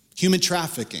 human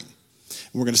trafficking.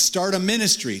 We're going to start a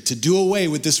ministry to do away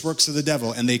with this works of the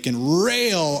devil, and they can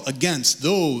rail against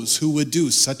those who would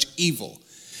do such evil.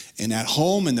 And at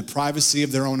home, in the privacy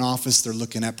of their own office, they're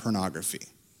looking at pornography.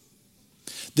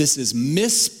 This is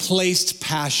misplaced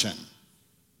passion,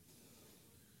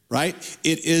 right?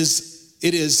 It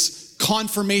is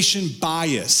confirmation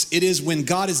bias. It is when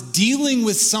God is dealing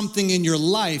with something in your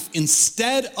life,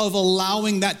 instead of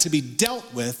allowing that to be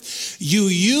dealt with, you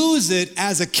use it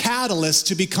as a catalyst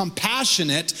to become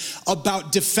passionate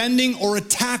about defending or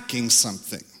attacking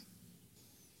something.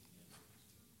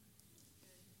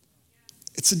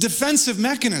 It's a defensive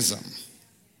mechanism.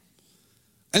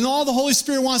 And all the Holy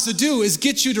Spirit wants to do is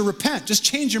get you to repent. Just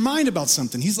change your mind about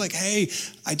something. He's like, hey,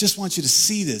 I just want you to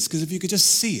see this, because if you could just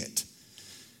see it.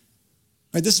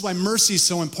 Right, this is why mercy is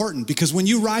so important, because when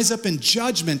you rise up in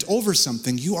judgment over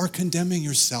something, you are condemning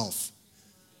yourself.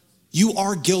 You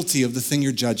are guilty of the thing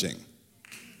you're judging.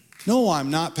 No,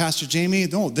 I'm not, Pastor Jamey.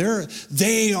 No,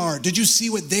 they are. Did you see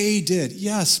what they did?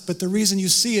 Yes, but the reason you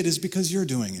see it is because you're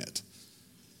doing it.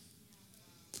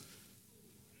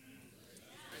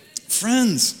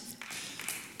 Friends,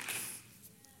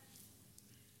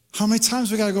 how many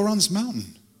times we got to go around this mountain?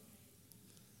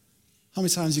 How many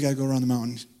times you got to go around the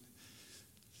mountain?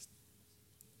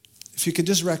 If you could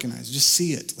just recognize, just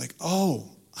see it, like, oh,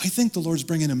 I think the Lord's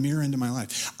bringing a mirror into my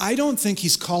life. I don't think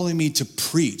he's calling me to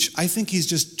preach. I think he's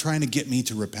just trying to get me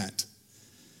to repent.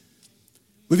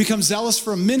 We become zealous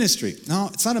for a ministry. No,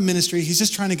 it's not a ministry. He's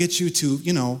just trying to get you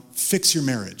to, fix your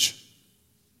marriage.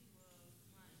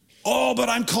 Oh, but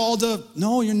I'm called to.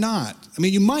 No, you're not. I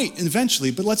mean, you might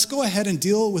eventually, but let's go ahead and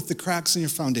deal with the cracks in your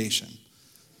foundation.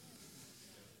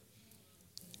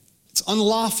 It's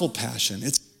unlawful passion.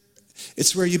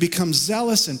 It's where you become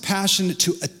zealous and passionate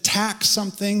to attack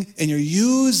something, and you're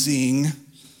using,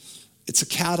 it's a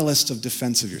catalyst of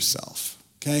defense of yourself,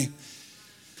 okay?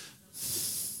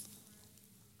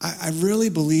 I really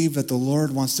believe that the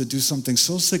Lord wants to do something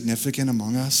so significant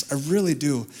among us. I really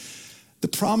do. The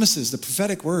promises, the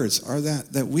prophetic words are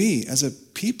that we as a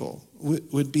people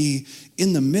would be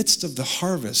in the midst of the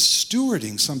harvest,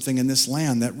 stewarding something in this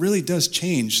land that really does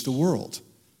change the world.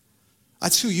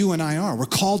 That's who you and I are. We're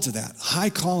called to that. High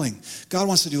calling. God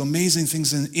wants to do amazing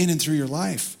things in and through your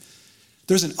life.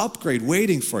 There's an upgrade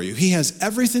waiting for you. He has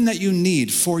everything that you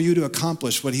need for you to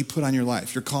accomplish what he put on your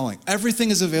life, your calling. Everything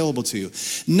is available to you.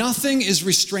 Nothing is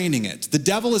restraining it. The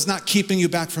devil is not keeping you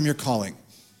back from your calling.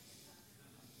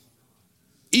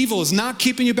 Evil is not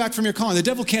keeping you back from your calling. The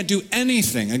devil can't do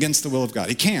anything against the will of God.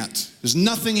 He can't. There's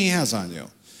nothing he has on you.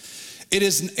 It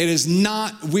is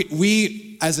not,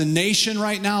 we as a nation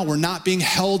right now, we're not being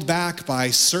held back by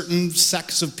certain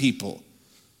sects of people.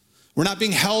 We're not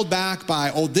being held back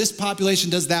by, this population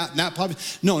does that and that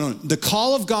population. No. The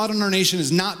call of God on our nation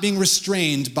is not being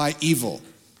restrained by evil.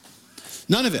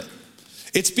 None of it.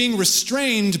 It's being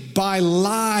restrained by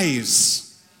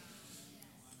lies.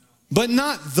 But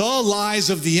not the lies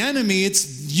of the enemy.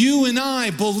 It's you and I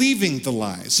believing the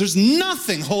lies. There's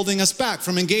nothing holding us back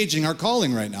from engaging our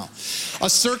calling right now. A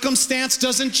circumstance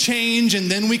doesn't change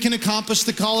and then we can accomplish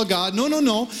the call of God. No, no,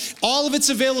 no. All of it's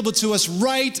available to us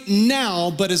right now,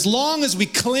 but as long as we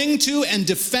cling to and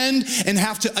defend and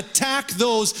have to attack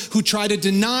those who try to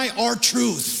deny our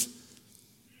truth,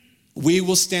 we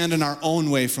will stand in our own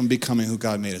way from becoming who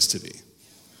God made us to be.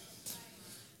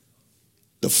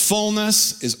 The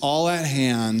fullness is all at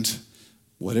hand.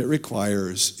 What it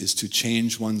requires is to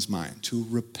change one's mind, to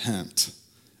repent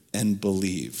and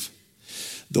believe.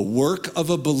 The work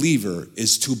of a believer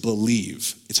is to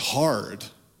believe. It's hard.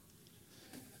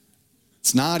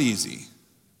 It's not easy.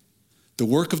 The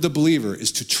work of the believer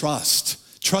is to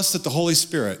trust. Trust that the Holy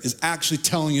Spirit is actually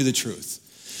telling you the truth.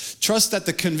 Trust that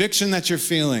the conviction that you're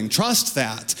feeling, trust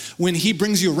that when he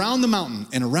brings you around the mountain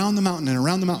and around the mountain and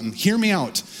around the mountain, hear me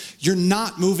out, you're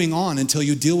not moving on until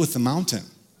you deal with the mountain.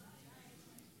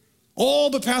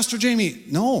 Oh, but Pastor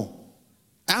Jamey, no.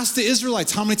 Ask the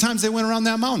Israelites how many times they went around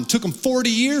that mountain. It took them 40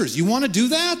 years. You want to do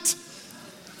that?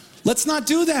 Let's not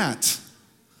do that.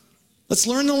 Let's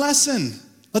learn the lesson.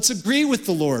 Let's agree with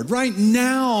the Lord right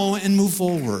now and move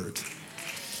forward.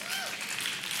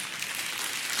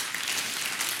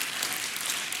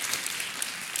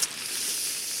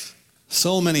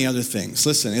 So many other things.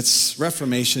 Listen, it's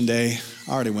Reformation Day.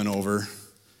 I already went over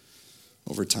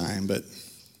time, but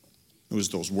it was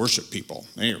those worship people.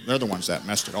 They're the ones that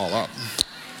messed it all up.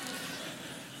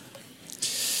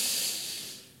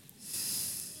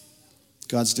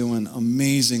 God's doing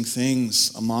amazing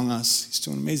things among us. He's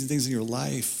doing amazing things in your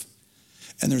life.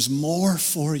 And there's more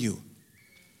for you.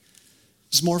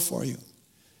 There's more for you.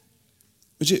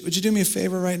 Would you do me a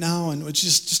favor right now and would you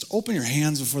just open your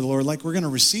hands before the Lord like we're going to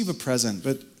receive a present,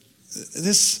 but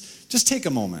just take a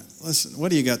moment. Listen,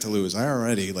 what do you got to lose? I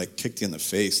already kicked you in the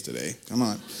face today. Come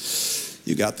on.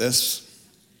 You got this.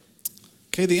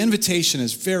 Okay, the invitation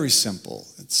is very simple.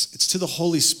 It's to the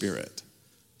Holy Spirit.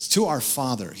 It's to our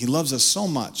Father. He loves us so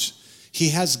much. He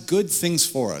has good things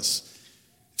for us.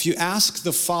 If you ask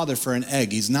the Father for an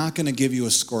egg, he's not going to give you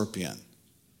a scorpion.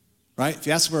 Right? If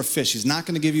you ask for a fish, he's not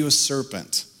going to give you a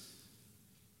serpent.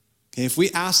 Okay, if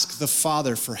we ask the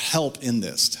Father for help in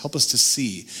this, to help us to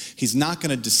see, he's not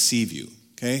going to deceive you.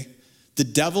 Okay? The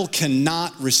devil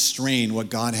cannot restrain what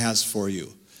God has for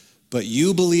you. But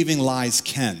you believing lies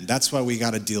can. That's why we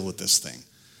got to deal with this thing.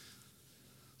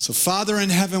 So Father in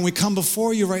heaven, we come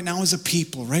before you right now as a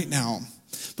people, right now.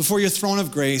 Before your throne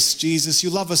of grace, Jesus, you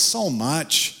love us so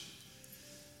much.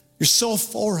 You're so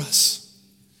for us.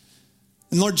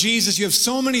 And Lord Jesus, you have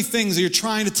so many things that you're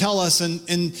trying to tell us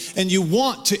and you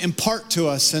want to impart to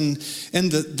us. And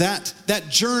that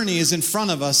journey is in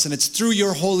front of us and it's through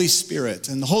your Holy Spirit.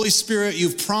 And the Holy Spirit,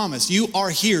 you've promised, you are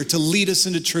here to lead us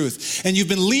into truth. And you've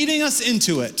been leading us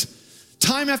into it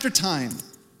time after time,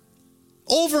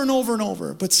 over and over and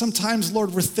over. But sometimes,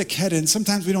 Lord, we're thick-headed and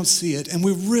sometimes we don't see it. And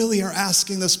we really are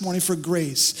asking this morning for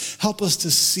grace. Help us to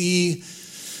see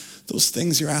those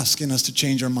things you're asking us to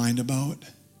change our mind about.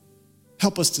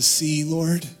 Help us to see,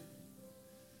 Lord.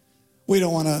 We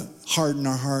don't want to harden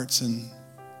our hearts and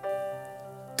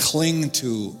cling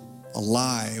to a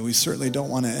lie. We certainly don't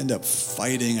want to end up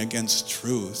fighting against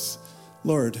truth.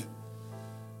 Lord,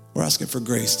 we're asking for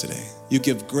grace today. You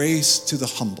give grace to the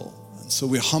humble. And so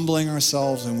we're humbling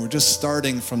ourselves and we're just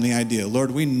starting from the idea. Lord,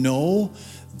 we know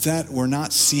that we're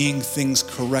not seeing things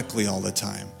correctly all the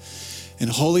time.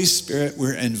 And Holy Spirit,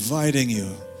 we're inviting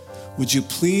you. Would you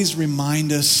please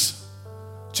remind us?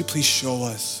 Would you please show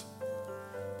us?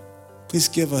 Please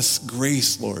give us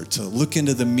grace, Lord, to look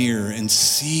into the mirror and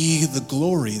see the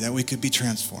glory that we could be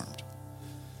transformed.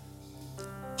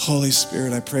 Holy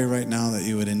Spirit, I pray right now that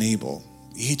you would enable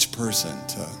each person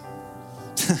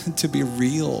to be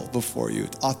real before you,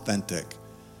 authentic.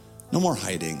 No more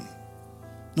hiding.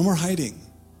 No more hiding.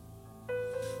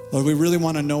 Lord, we really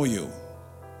want to know you.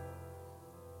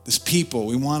 This people,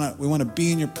 we want to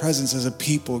be in your presence as a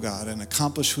people, God, and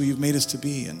accomplish who you've made us to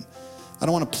be. And I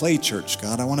don't want to play church,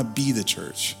 God. I want to be the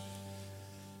church.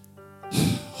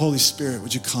 Holy Spirit,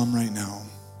 would you come right now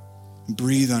and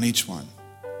breathe on each one?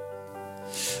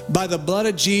 By the blood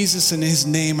of Jesus and his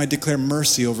name, I declare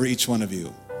mercy over each one of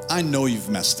you. I know you've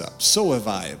messed up. So have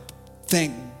I.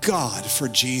 Thank God for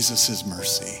Jesus'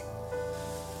 mercy.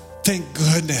 Thank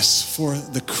goodness for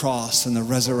the cross and the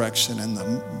resurrection and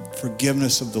the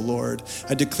forgiveness of the Lord.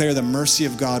 I declare the mercy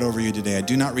of God over you today. I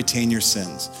do not retain your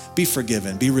sins. Be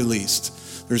forgiven. Be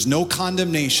released. There's no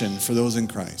condemnation for those in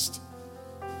Christ.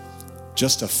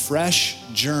 Just a fresh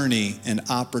journey and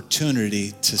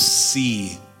opportunity to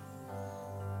see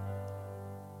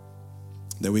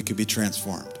that we could be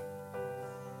transformed.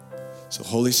 So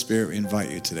Holy Spirit, we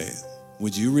invite you today.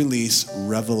 Would you release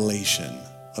revelation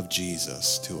of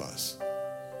Jesus to us?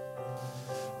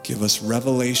 Give us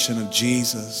revelation of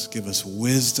Jesus. Give us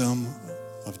wisdom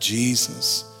of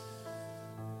Jesus.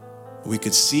 We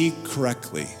could see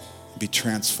correctly, be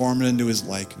transformed into his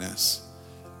likeness,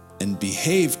 and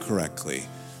behave correctly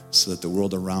so that the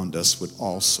world around us would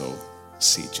also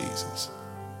see Jesus.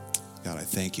 God, I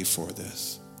thank you for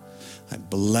this. I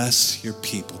bless your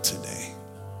people today.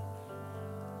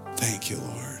 Thank you,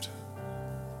 Lord.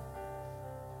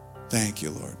 Thank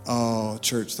you, Lord. Oh,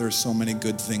 church, there's so many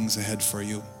good things ahead for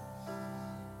you.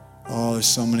 Oh, there's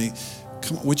so many.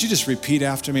 Come on, would you just repeat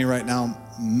after me right now?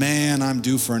 Man, I'm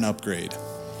due for an upgrade.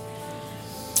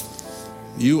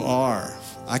 You are.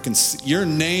 I can see, your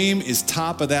name is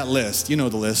top of that list. You know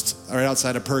the list. Right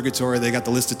outside of purgatory, they got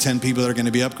the list of 10 people that are going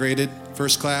to be upgraded.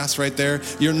 First class right there.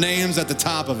 Your name's at the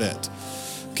top of it.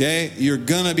 Okay? You're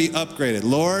going to be upgraded.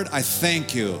 Lord, I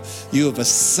thank you. You have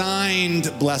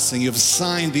assigned blessing. You have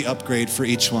assigned the upgrade for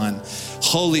each one.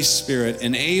 Holy Spirit,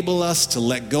 enable us to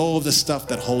let go of the stuff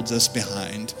that holds us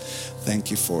behind.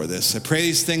 Thank you for this. I pray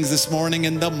these things this morning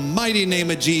in the mighty name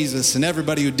of Jesus. And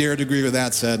everybody who dared agree with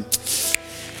that said,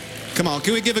 come on,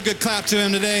 can we give a good clap to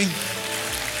him today?